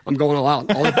 I'm going all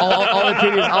out.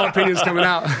 All opinions coming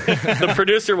out. The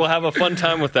producer will have a fun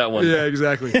time with that one. Yeah,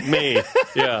 exactly. Me.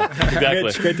 Yeah, exactly.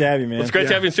 It's great to have you, man. It's great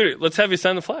to have you in studio. Let's have you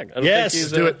sign the flag. I don't Yes, think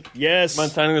he's, do it. Yes.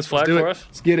 Mind signing this flag do for it. us?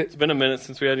 Let's get it. It's been a minute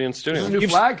since we had you in studio. New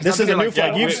flag? This is a new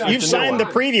flag. yeah, You've it's a new signed the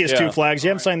one. previous Yeah. 2 flags. You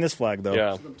haven't signed this flag, though.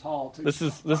 Yeah. This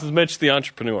is Mitch the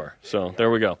entrepreneur. So there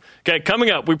we go. Okay,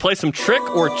 coming up, we play some trick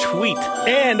or tweet.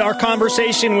 And our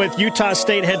conversation with Utah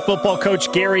State head football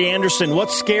coach Gary Anderson.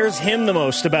 What scares him the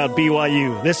most about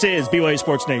BYU? This is BYU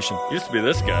Sports Nation. Used to be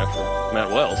this guy for Matt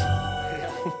Wells.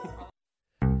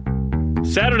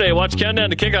 Saturday, watch Countdown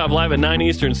to Kickoff live at 9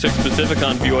 Eastern, 6 Pacific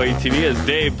on BYU TV as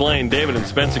Dave, Blaine, David, and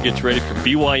Spencer get you ready for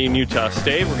BYU and Utah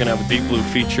State. We're going to have a Deep Blue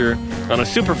feature on a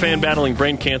super fan battling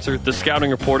brain cancer, the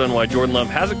scouting report on why Jordan Love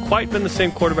hasn't quite been the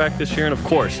same quarterback this year, and of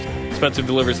course, Spencer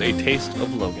delivers a taste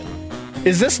of Logan.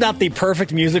 Is this not the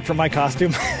perfect music for my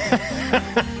costume?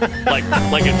 Like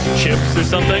it's Chips or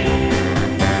something?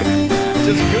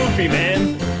 Just goofy,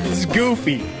 man. It's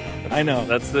goofy. I know.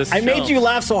 That's this I show. made you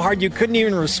laugh so hard you couldn't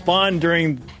even respond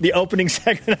during the opening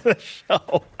segment of the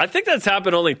show. I think that's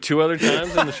happened only 2 other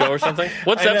times in the show or something.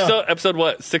 What's I know. episode? Episode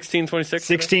what? 1626?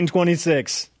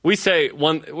 1626. We're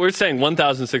saying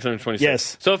 1,626.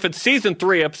 Yes. So if it's season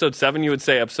 3, episode 7, you would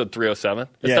say episode 307.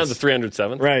 It's Yes. not the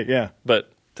 307th. Right, yeah. But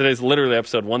today's literally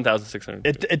episode 1,600.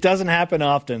 It doesn't happen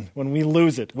often when we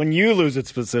lose it. When you lose it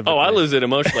specifically. Oh, I lose it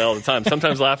emotionally all the time.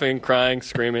 Sometimes laughing, crying,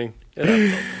 screaming. It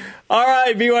happens. All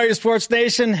right, BYU Sports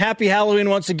Nation. Happy Halloween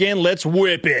once again. Let's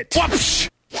whip it. Whoosh!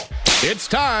 It's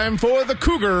time for the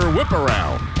Cougar Whip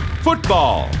Around.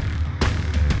 Football.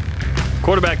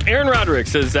 Quarterback Aaron Roderick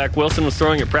says Zach Wilson was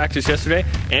throwing at practice yesterday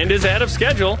and is ahead of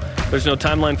schedule. There's no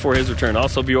timeline for his return.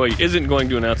 Also, BYU isn't going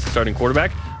to announce the starting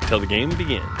quarterback until the game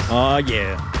begins. Oh,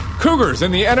 yeah. Cougars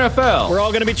in the NFL. We're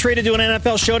all going to be treated to an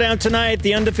NFL showdown tonight.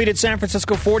 The undefeated San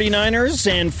Francisco 49ers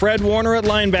and Fred Warner at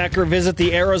linebacker visit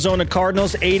the Arizona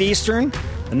Cardinals, 8 Eastern.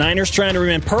 The Niners trying to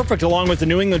remain perfect along with the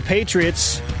New England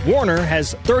Patriots. Warner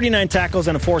has 39 tackles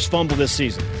and a forced fumble this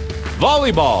season.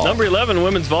 Volleyball. Number 11,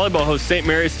 women's volleyball hosts St.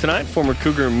 Mary's tonight. Former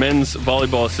Cougar men's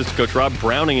volleyball assistant coach Rob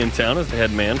Browning in town as the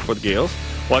head man for the Gales.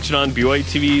 Watch it on BYU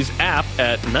TV's app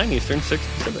at 9 Eastern, 6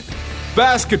 Pacific.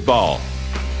 Basketball.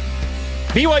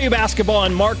 BYU basketball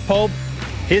and Mark Pope.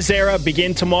 His era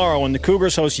begin tomorrow when the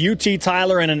Cougars host UT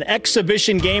Tyler in an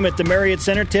exhibition game at the Marriott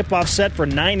Center. Tip-off set for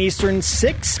 9 Eastern,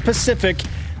 6 Pacific,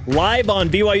 live on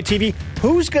BYU TV.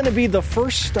 Who's going to be the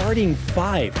first starting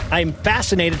 5? I'm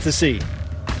fascinated to see.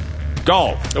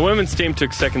 Golf. The women's team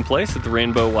took second place at the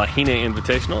Rainbow Wahine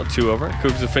Invitational at 2 over.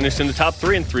 Cougars have finished in the top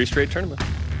 3 in 3 straight tournaments.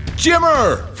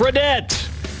 Jimmer. Fredette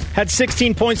had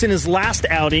 16 points in his last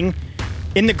outing.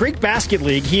 In the Greek Basket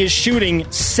League, he is shooting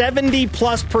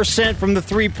 70+% from the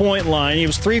three-point line. He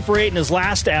was 3 for 8 in his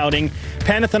last outing.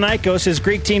 Panathinaikos, his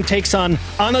Greek team, takes on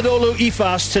Anadolu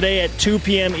Efes today at 2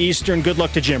 p.m. Eastern. Good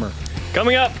luck to Jimmer.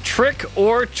 Coming up, trick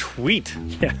or tweet.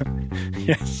 Yeah.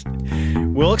 Yes.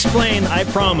 We'll explain, I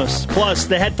promise. Plus,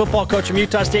 the head football coach from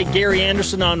Utah State, Gary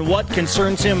Anderson, on what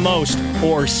concerns him most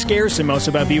or scares him most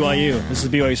about BYU. This is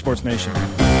BYU Sports Nation.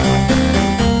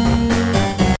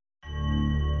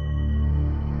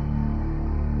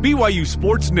 BYU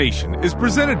Sports Nation is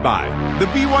presented by The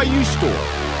BYU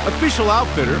Store, official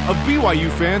outfitter of BYU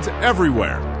fans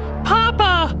everywhere.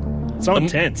 Papa! So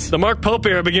intense. The Mark Pope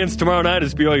era begins tomorrow night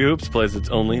as BYU Hoops plays its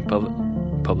only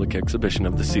public exhibition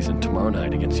of the season tomorrow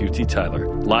night against UT Tyler,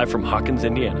 live from Hawkins,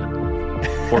 Indiana,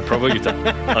 Fort Provo, Utah,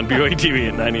 on BYU TV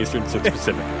at 9 Eastern, 6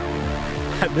 Pacific.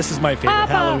 This is my favorite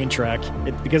Halloween track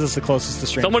because it's the closest to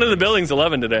stream. Someone in the building's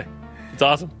 11 today. It's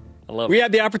awesome. I love it. We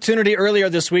had the opportunity earlier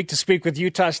this week to speak with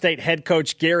Utah State head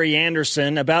coach Gary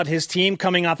Anderson about his team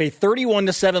coming off a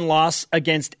 31-7 loss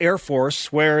against Air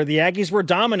Force, where the Aggies were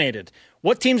dominated.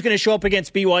 What team's going to show up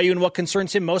against BYU and what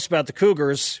concerns him most about the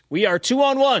Cougars? We are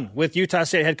 2-on-1 with Utah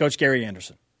State head coach Gary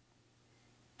Anderson.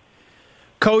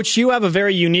 Coach, you have a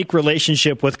very unique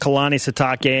relationship with Kalani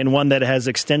Sitake and one that has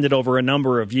extended over a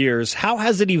number of years. How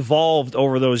has it evolved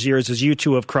over those years as you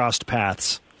two have crossed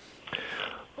paths?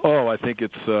 Oh, I think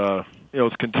it's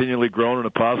it's continually grown in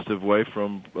a positive way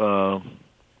from a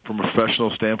professional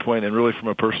standpoint and really from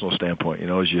a personal standpoint. You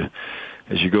know, as you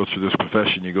go through this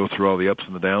profession, you go through all the ups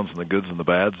and the downs and the goods and the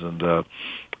bads, and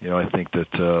I think that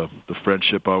the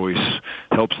friendship always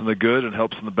helps in the good and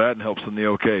helps in the bad and helps in the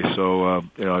okay. So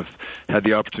I've had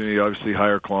the opportunity to obviously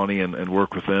hire Kalani and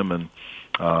work with him, and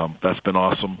that's been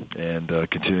awesome. And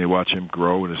continue to watch him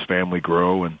grow and his family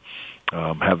grow and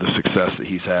have the success that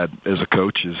he's had as a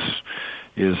coach is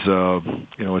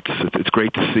it's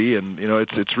great to see, and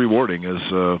it's rewarding as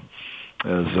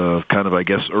kind of, I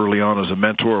guess, early on as a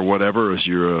mentor or whatever, as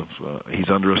he's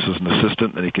under us as an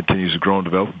assistant, and he continues to grow and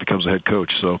develop and becomes a head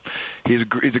coach. So he's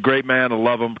a great man. I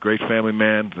love him. Great family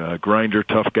man, grinder,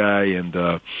 tough guy, and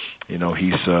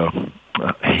he's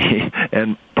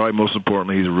and probably most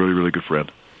importantly, he's a really, really good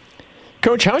friend.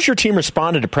 Coach, how's your team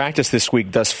responded to practice this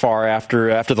week thus far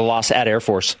after the loss at Air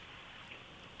Force?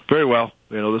 Very well.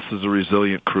 This is a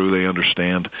resilient crew. They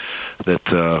understand that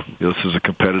this is a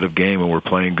competitive game, and we're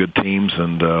playing good teams.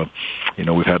 And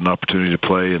we've had an opportunity to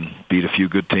play and beat a few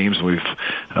good teams. We've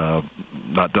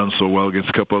not done so well against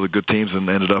a couple other good teams, and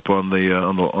ended up on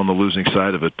the losing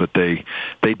side of it. But they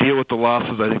deal with the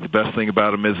losses. I think the best thing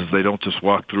about them is they don't just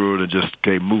walk through it and just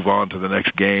move on to the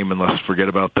next game, and let's forget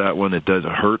about that one. It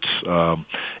hurts.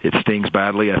 It stings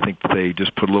badly. I think they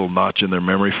just put a little notch in their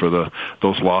memory for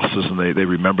those losses, and they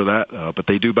remember that. But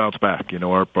they do bounce back.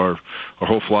 Our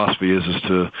whole philosophy is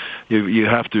to you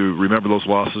have to remember those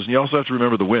losses, and you also have to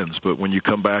remember the wins. But when you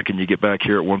come back and you get back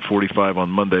here at 1:45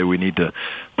 on Monday, we need to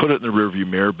put it in the rearview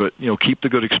mirror. But keep the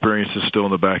good experiences still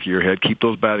in the back of your head. Keep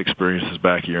those bad experiences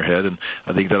back in your head, and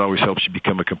I think that always helps you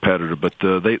become a competitor. But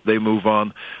they move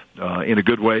on in a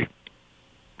good way.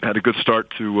 Had a good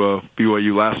start to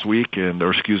BYU last week,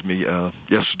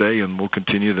 yesterday, and we'll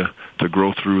continue to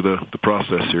grow through the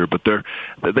process here. But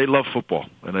they love football,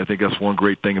 and I think that's one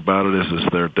great thing about it is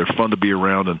they're fun to be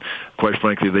around, and quite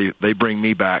frankly, they bring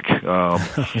me back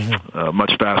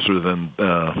much faster than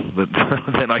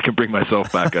I can bring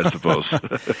myself back, I suppose.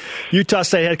 Utah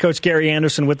State head coach Gary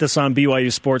Anderson with us on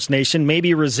BYU Sports Nation.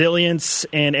 Maybe resilience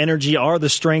and energy are the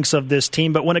strengths of this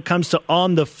team, but when it comes to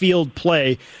on the field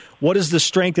play, what is the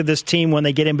strength of this team when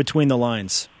they get in between the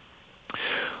lines?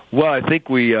 Well, I think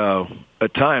we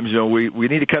at times, we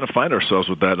need to kind of find ourselves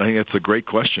with that. And I think that's a great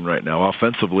question right now.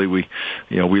 Offensively, we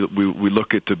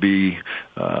look at to be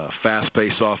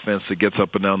fast-paced offense that gets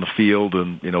up and down the field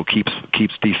and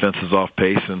keeps defenses off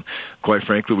pace. And quite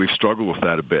frankly, we've struggled with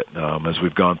that a bit as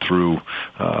we've gone through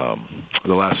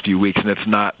the last few weeks. And it's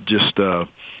not just a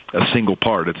single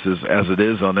part. It's as it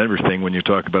is on everything when you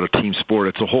talk about a team sport.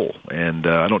 It's a whole, and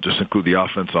I don't just include the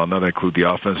offense on that. I include the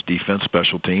offense, defense,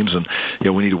 special teams, and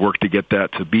we need to work to get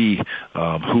that to be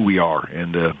who we are.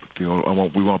 And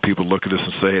we want people to look at us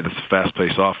and say, hey, this is a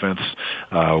fast-paced offense.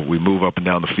 We move up and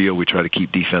down the field. We try to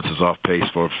keep defenses off pace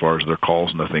as far as their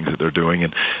calls and the things that they're doing,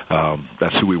 and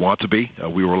that's who we want to be.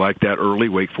 We were like that early.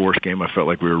 Wake Forest game, I felt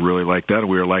like we were really like that.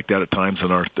 We were like that at times in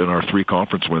our 3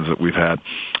 conference wins that we've had.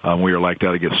 We were like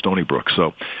that against Stony Brook.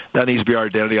 So that needs to be our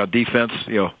identity on defense,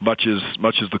 much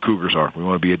as the Cougars are. We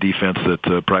want to be a defense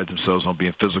that prides themselves on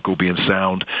being physical, being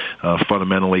sound,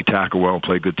 fundamentally tackle well and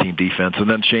play good team defense, and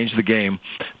then change the game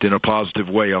in a positive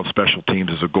way on special teams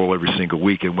as a goal every single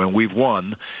week. And when we've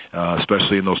won,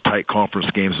 especially in those tight conference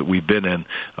games that we've been in,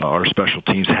 our special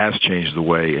teams has changed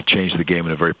the game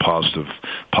in a very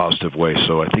positive way.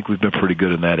 So I think we've been pretty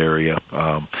good in that area,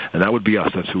 and that would be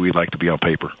us. That's who we'd like to be on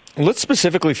paper. Let's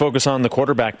specifically focus on the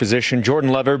quarterback position. Jordan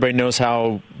Love, everybody knows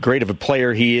how great of a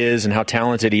player he is and how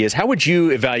talented he is. How would you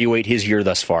evaluate his year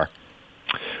thus far?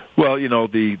 Well,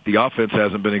 the offense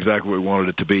hasn't been exactly what we wanted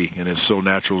it to be, and it's so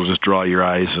natural to just draw your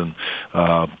eyes and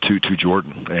to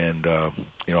Jordan. And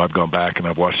I've gone back and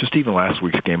I've watched just even last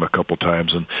week's game a couple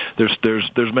times, and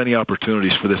there's many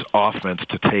opportunities for this offense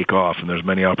to take off, and there's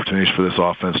many opportunities for this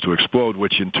offense to explode,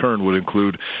 which in turn would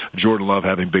include Jordan Love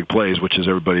having big plays, which is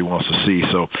everybody wants to see.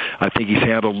 So I think he's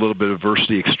handled a little bit of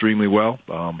adversity extremely well.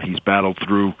 He's battled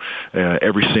through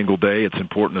every single day. It's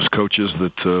important as coaches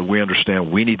that we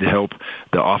understand we need to help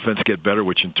the offense get better,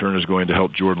 which in turn is going to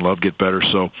help Jordan Love get better.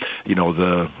 So,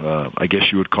 I guess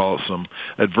you would call it some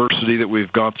adversity that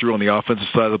we've gone through on the offensive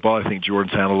side of the ball. I think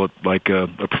Jordan's handled it like a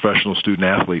professional student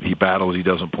athlete. He battles, he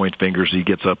doesn't point fingers, he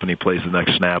gets up and he plays the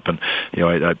next snap. And,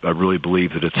 I really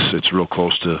believe that it's real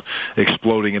close to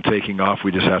exploding and taking off.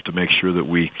 We just have to make sure that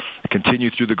we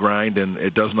continue through the grind, and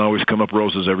it doesn't always come up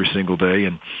roses every single day.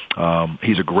 And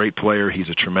he's a great player. He's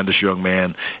a tremendous young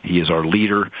man. He is our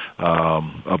leader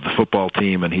of the football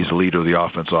team, and he's the leader of the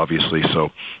offense, obviously. So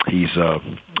he's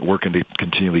working to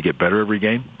continually get better every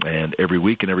game and every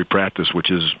week and every practice,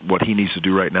 which is what he needs to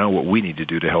do right now, what we need to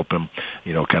do to help him,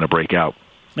 kind of break out.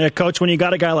 Yeah, Coach, when you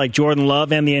got a guy like Jordan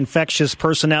Love and the infectious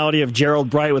personality of Gerald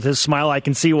Bright with his smile, I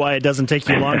can see why it doesn't take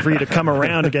you long for you to come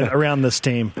around again around this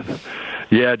team.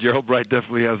 Yeah, Gerald Bright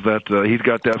definitely has that. He's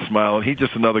got that smile, and he's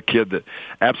just another kid that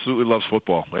absolutely loves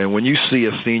football. And when you see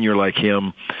a senior like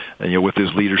him, and with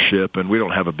his leadership, and we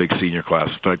don't have a big senior class.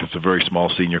 In fact, it's a very small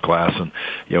senior class, and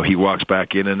he walks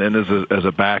back in, and as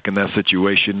a back in that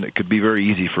situation, it could be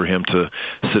very easy for him to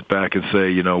sit back and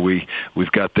say,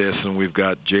 we've got this, and we've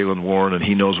got Jaylen Warren, and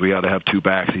he knows we ought to have two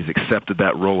backs. He's accepted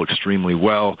that role extremely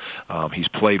well. He's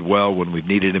played well when we've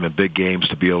needed him in big games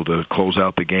to be able to close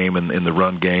out the game and in the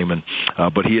run game, and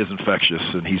but he is infectious,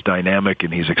 and he's dynamic,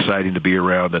 and he's exciting to be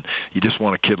around, and you just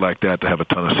want a kid like that to have a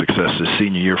ton of success his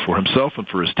senior year for himself and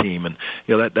for his team, and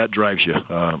that drives you.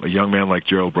 A young man like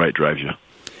Gerald Bright drives you.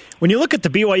 When you look at the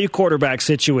BYU quarterback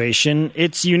situation,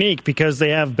 it's unique because they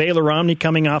have Baylor Romney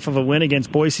coming off of a win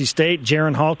against Boise State,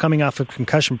 Jaron Hall coming off of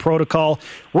concussion protocol.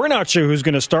 We're not sure who's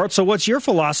going to start, so what's your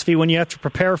philosophy when you have to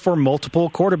prepare for multiple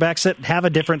quarterbacks that have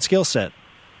a different skill set?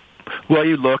 Well,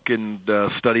 you look and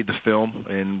study the film,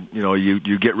 and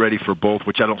you get ready for both,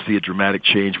 which I don't see a dramatic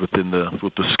change with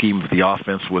the scheme of the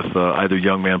offense with either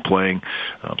young man playing.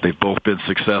 They've both been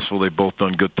successful. They've both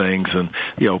done good things, and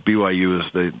BYU is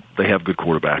they have good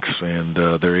quarterbacks, and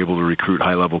they're able to recruit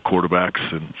high level quarterbacks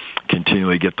and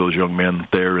continually get those young men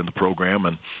there in the program,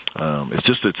 and it's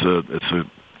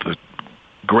a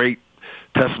great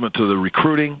testament to the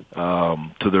recruiting,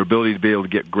 to their ability to be able to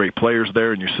get great players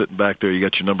there, and you're sitting back there, you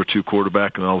got your number 2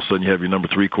 quarterback, and all of a sudden you have your number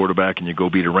 3 quarterback, and you go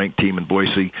beat a ranked team in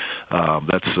Boise.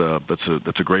 That's a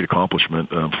great accomplishment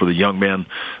for the young men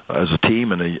as a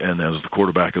team and as the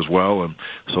quarterback as well, and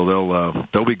so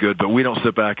they'll be good. But we don't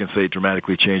sit back and say it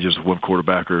dramatically changes one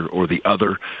quarterback or the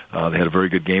other. They had a very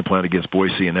good game plan against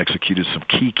Boise and executed some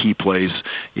key plays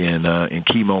in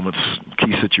key moments,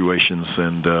 key situations,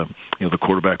 and the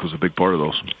quarterback was a big part of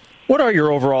those. What are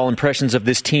your overall impressions of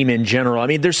this team in general? I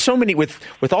mean, there's so many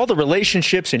with all the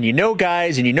relationships, and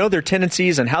guys, and their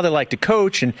tendencies and how they like to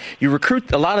coach, and you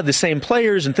recruit a lot of the same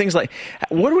players and things like.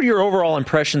 What were your overall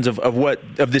impressions of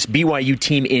this BYU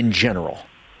team in general?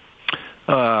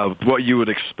 What you would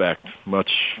expect, much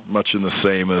in the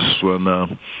same as when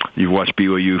you've watched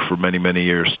BYU for many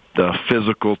years.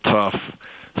 Physical, tough,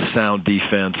 sound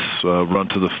defense, run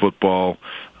to the football.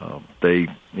 They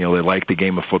like the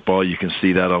game of football. You can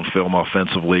see that on film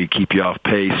offensively, keep you off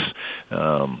pace.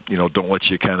 Don't let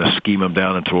you kind of scheme them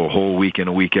down into a whole week in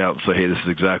and week out and say, hey, this is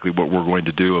exactly what we're going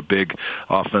to do. A big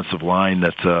offensive line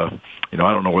that, I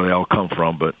don't know where they all come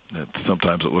from, but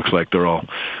sometimes it looks like they're all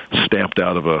stamped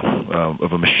out of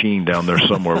a machine down there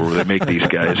somewhere where they make these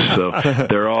guys. So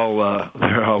they're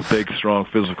all big, strong,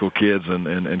 physical kids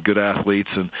and good athletes.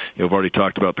 And I've already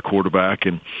talked about the quarterback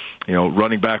and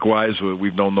running back wise,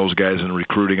 we've known those guys in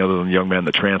recruiting other than the young man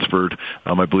that transferred,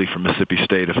 I believe, from Mississippi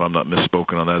State, if I'm not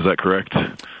misspoken on that. Is that correct?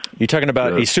 You talking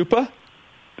about Isupa?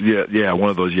 Yeah, one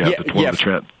of those.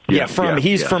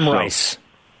 He's from Rice.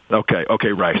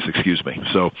 Okay, Rice, excuse me.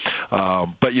 So,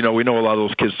 but we know a lot of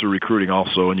those kids through recruiting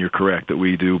also, and you're correct that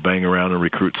we do bang around and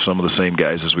recruit some of the same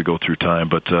guys as we go through time.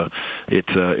 But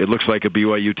it looks like a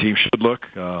BYU team should look.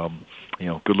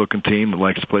 Good-looking team that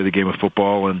likes to play the game of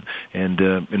football, and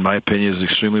in my opinion, is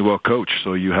extremely well coached.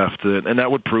 So you have to, and that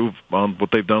would prove on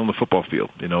what they've done on the football field.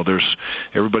 There's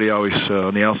everybody always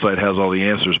on the outside has all the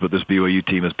answers, but this BYU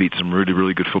team has beat some really,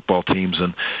 really good football teams,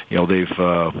 and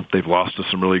they've lost to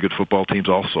some really good football teams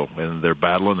also, and they're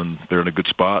battling and they're in a good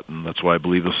spot, and that's why I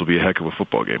believe this will be a heck of a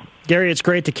football game. Gary, it's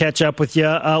great to catch up with you.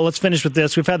 Let's finish with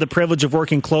this. We've had the privilege of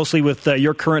working closely with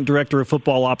your current director of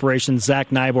football operations, Zach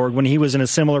Nyborg, when he was in a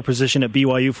similar position at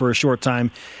BYU for a short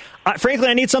time. Frankly,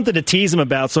 I need something to tease him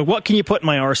about, so what can you put in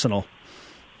my arsenal?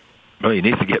 Well, he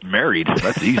needs to get married.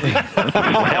 That's easy. That's a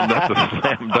slam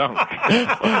dunk.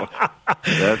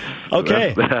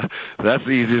 That's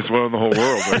the easiest one in the whole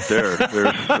world right there.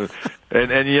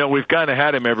 And we've kind of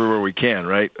had him everywhere we can,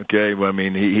 right? Okay, well, I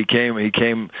mean, he came.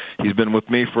 He's been with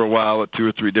me for a while at 2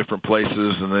 or 3 different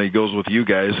places, and then he goes with you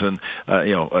guys. And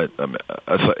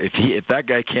if that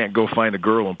guy can't go find a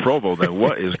girl in Provo, then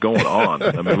what is going on?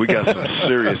 I mean, we got some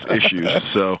serious issues.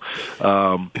 So,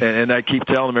 and I keep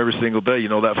telling him every single day,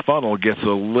 that funnel gets a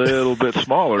little bit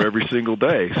smaller every single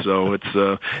day. So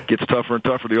it's gets tougher and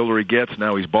tougher the older he gets.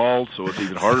 Now he's bald, so it's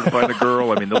even harder to find a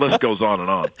girl. I mean, the list goes on and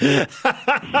on.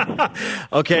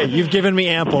 Okay, you've given me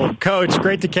ample. Coach,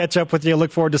 great to catch up with you.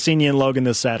 Look forward to seeing you in Logan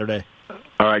this Saturday.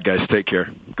 All right, guys, take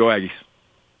care. Go Aggies.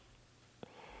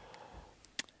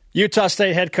 Utah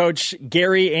State head coach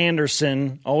Gary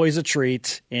Anderson, always a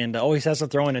treat, and always has to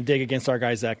throw in a dig against our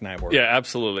guy, Zach Nyborg. Yeah,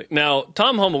 absolutely. Now,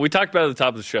 Tom Homo, we talked about it at the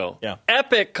top of the show. Yeah.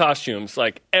 Epic costumes,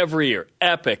 like every year.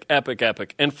 Epic.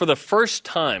 And for the first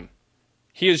time,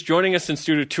 he is joining us in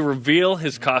studio to reveal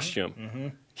his costume. Mm-hmm.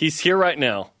 He's here right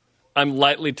now. I'm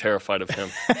lightly terrified of him.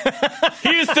 He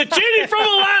is the genie from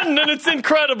Aladdin, and it's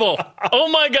incredible. Oh,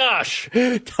 my gosh.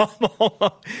 Tom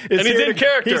Holmoe is And he's in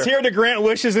character. He's here to grant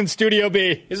wishes in Studio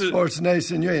B. Sports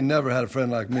Nation, you ain't never had a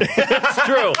friend like me. It's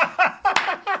true.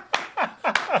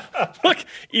 Look,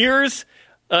 ears.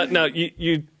 Now,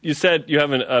 you said you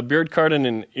have a beard card and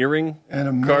an earring And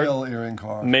a card? male earring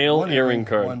card. Male One earring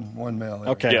card. One male earring.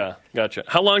 Okay. Yeah, gotcha.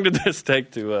 How long did this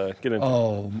take to get into?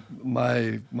 Oh,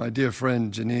 my dear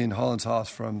friend Janine Hollandshoff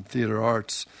from Theater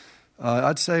Arts.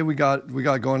 I'd say we got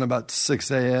going about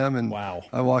 6 a.m. and Wow.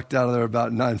 I walked out of there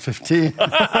about 9:15.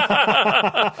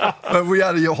 But we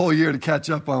had a whole year to catch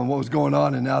up on what was going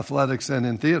on in athletics and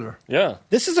in theater. Yeah.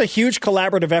 This is a huge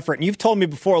collaborative effort, and you've told me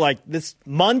before, like, this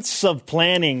months of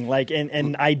planning, like,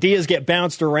 and ideas get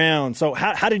bounced around. So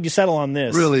how did you settle on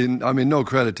this? Really, I mean, no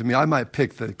credit to me. I might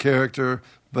pick the character,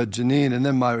 but Janine and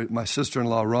then my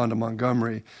sister-in-law, Rhonda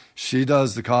Montgomery, she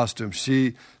does the costume.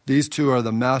 These two are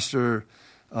the master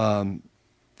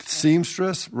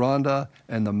seamstress, Rhonda,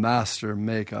 and the master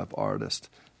makeup artist,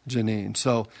 Janine.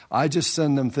 So I just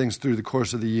send them things through the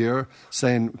course of the year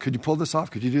saying, could you pull this off?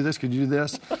 Could you do this? Could you do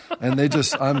this? And they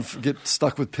just, get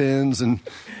stuck with pins and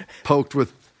poked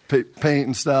with paint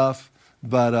and stuff.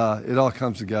 But it all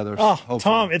comes together. Oh, hopefully.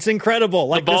 Tom, it's incredible.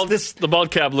 Like The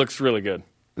bald cap looks really good.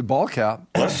 The ball cap.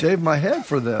 I shaved my head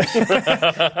for this.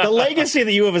 the legacy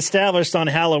that you have established on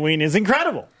Halloween is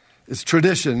incredible. It's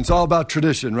tradition. It's all about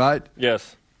tradition, right?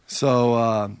 Yes. So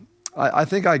I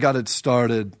think I got it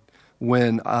started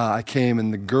when I came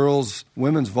in the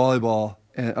women's volleyball,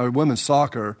 or women's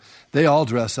soccer, they all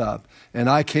dress up. And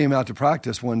I came out to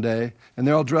practice one day, and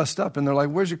they're all dressed up, and they're like,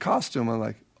 where's your costume? I'm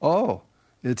like, oh,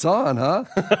 it's on, huh?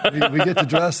 we get to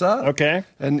dress up. Okay.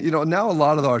 And, now a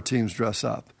lot of our teams dress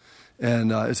up.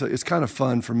 And it's kind of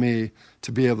fun for me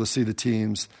to be able to see the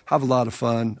teams have a lot of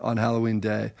fun on Halloween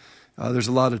Day. There's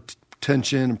a lot of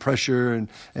tension and pressure and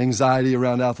anxiety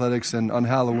around athletics, and on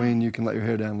Halloween you can let your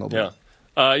hair down a little bit.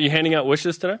 Yeah. You handing out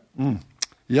wishes today?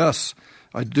 Yes.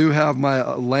 I do have my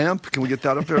lamp. Can we get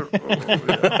that up there?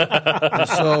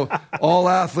 So all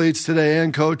athletes today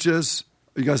and coaches,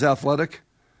 are you guys athletic?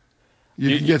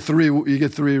 You get three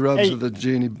rubs of the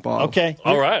genie bottle. Okay.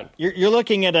 All right. You're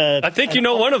looking at I think you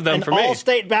know one of them an for me.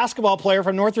 all-state basketball player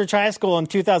from Northridge High School in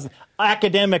 2000.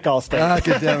 Academic all-state.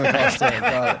 Academic all-state.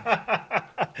 Got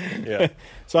it. Yeah.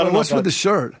 So I don't What's know with the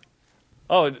shirt?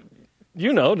 Oh,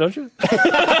 you know, don't you?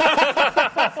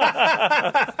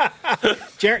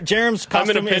 Jerem's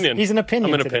costume. I'm an opinion. He's an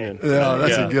opinion. I'm an today. opinion. Yeah,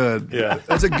 that's Yeah. a good. Yeah.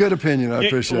 That's a good opinion. I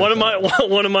appreciate one of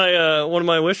that.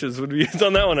 my wishes would be used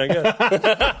on that one, I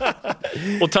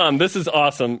guess. Well, Tom, this is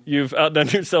awesome. You've outdone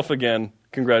yourself again.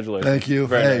 Congratulations. Thank you.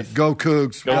 Very Hey, nice. go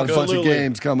Cougs. Go Got a bunch of Absolutely.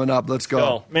 games coming up. Let's go.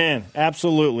 Go. Man,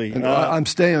 absolutely. And I'm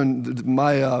staying.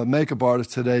 My makeup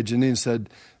artist today, Janine, said,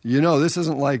 this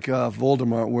isn't like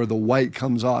Voldemort where the white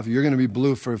comes off. You're going to be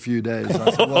blue for a few days.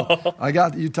 I said, well, I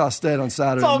got Utah State on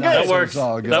Saturday all night. good. That so works. It's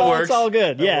all good. That works. It's all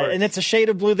good. That Yeah, works. and it's a shade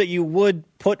of blue that you would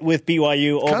put with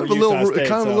BYU over Kind of a Utah little, State.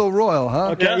 kind of a little royal, huh?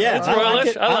 Okay, yeah, it's I like royalish.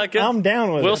 it. I like it. I'm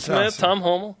down with Will it. Smith, Tom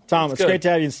Holmoe. Tom, it's great to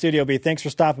have you in Studio B. Thanks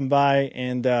for stopping by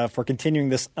and for continuing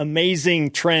this amazing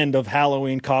trend of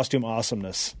Halloween costume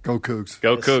awesomeness. Go Cougs.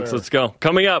 Go Cougs. Let's go.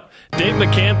 Coming up, Dave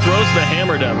McCann throws the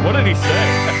hammer down. What did he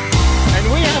say?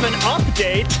 And we have an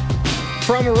update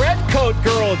from Redcoat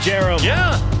Girl, Jerem.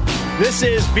 Yeah. This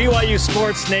is BYU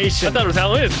Sports Nation. I thought it was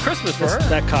Halloween. It's Christmas for her.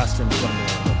 That costume's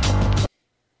unbelievable.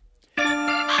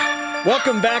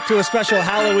 Welcome back to a special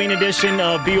Halloween edition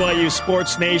of BYU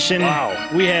Sports Nation. Wow.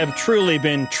 We have truly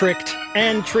been tricked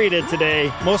and treated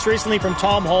today. Most recently from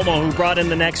Tom Holmoe, who brought in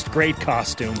the next great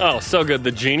costume. Oh, so good.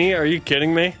 The genie? Are you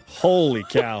kidding me? Holy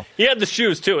cow. He had the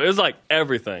shoes, too. It was like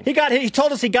everything. He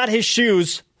told us he got his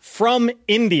shoes from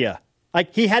India.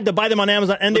 Like, he had to buy them on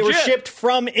Amazon, and they were Legit. shipped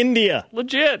from India.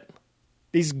 Legit.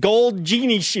 These gold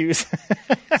genie shoes.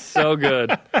 So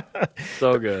good.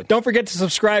 So good. Don't forget to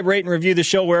subscribe, rate, and review the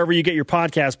show wherever you get your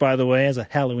podcast, by the way, as a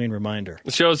Halloween reminder.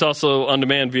 The show is also on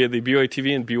demand via the BYU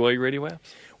TV and BYU radio apps.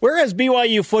 Where has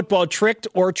BYU football tricked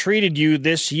or treated you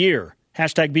this year?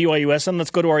 Hashtag BYUSN.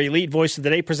 Let's go to our Elite Voice of the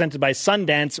Day, presented by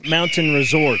Sundance Mountain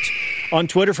Resort. On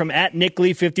Twitter from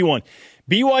 @NickLee51.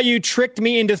 BYU tricked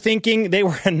me into thinking they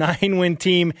were a 9-win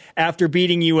team after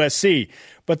beating USC.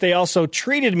 But they also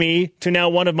treated me to now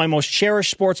one of my most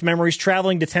cherished sports memories,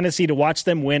 traveling to Tennessee to watch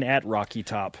them win at Rocky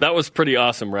Top. That was pretty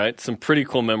awesome, right? Some pretty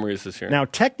cool memories this year. Now,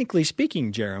 technically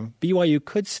speaking, Jerem, BYU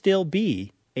could still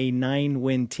be a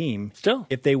 9-win team Still.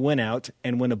 if they win out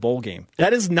and win a bowl game.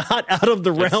 That is not out of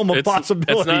the realm of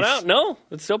possibilities. It's not out. No,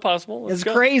 it's still possible. Let's It's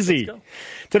go. crazy. Let's go.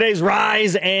 Today's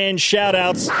Rise and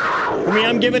Shout-Outs. For me,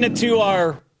 I'm giving it to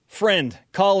our friend,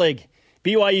 colleague,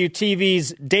 BYU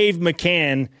TV's Dave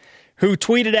McCann, who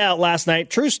tweeted out last night,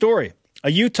 true story,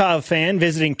 a Utah fan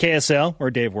visiting KSL,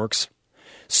 where Dave works,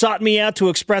 sought me out to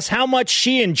express how much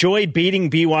she enjoyed beating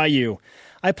BYU.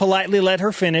 I politely let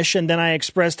her finish, and then I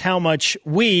expressed how much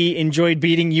we enjoyed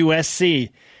beating USC.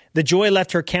 The joy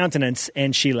left her countenance,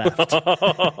 and she laughed.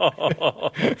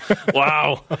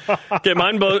 Wow. Okay,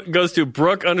 mine goes to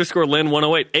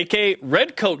Brooke_Lynn108, a.k.a.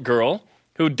 Redcoat Girl,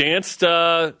 who danced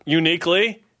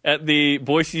uniquely at the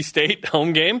Boise State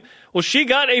home game. Well, she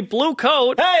got a blue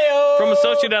coat from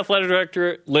Associate Athletic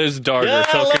Director Liz Darter. Yeah,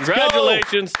 so let's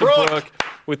congratulations go, to Brooke.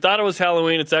 We thought it was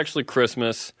Halloween. It's actually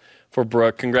Christmas for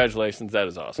Brooke. Congratulations. That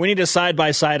is awesome. We need a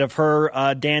side-by-side of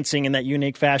her dancing in that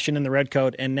unique fashion in the red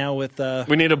coat, and now with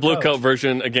we need a blue coat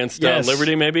version against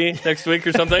Liberty maybe next week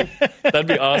or something. That'd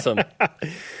be awesome.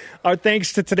 Our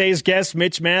thanks to today's guests,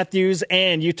 Mitch Matthews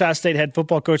and Utah State head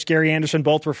football coach Gary Anderson.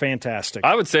 Both were fantastic.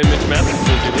 I would say Mitch Matthews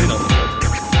was your lead on the court.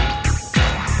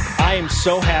 I am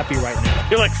so happy right now.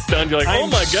 You're like stunned. You're like, oh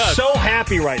my God. So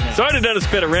happy right now. Sorry to Dennis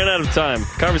Pitt. I ran out of time.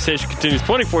 Conversation continues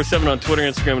 24/7 on Twitter,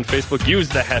 Instagram, and Facebook. Use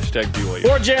the hashtag BYU.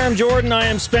 For Jerem Jordan, I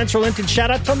am Spencer Linton. Shout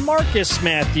out to Marcus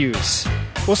Matthews.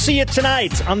 We'll see you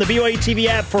tonight on the BYU TV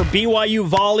app for BYU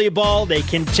Volleyball. They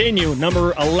continue,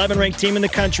 number 11 ranked team in the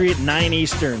country at 9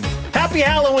 Eastern. Happy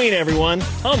Halloween, everyone.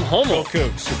 Homo. Go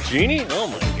Cougs. Genie? Oh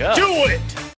my God. Do it!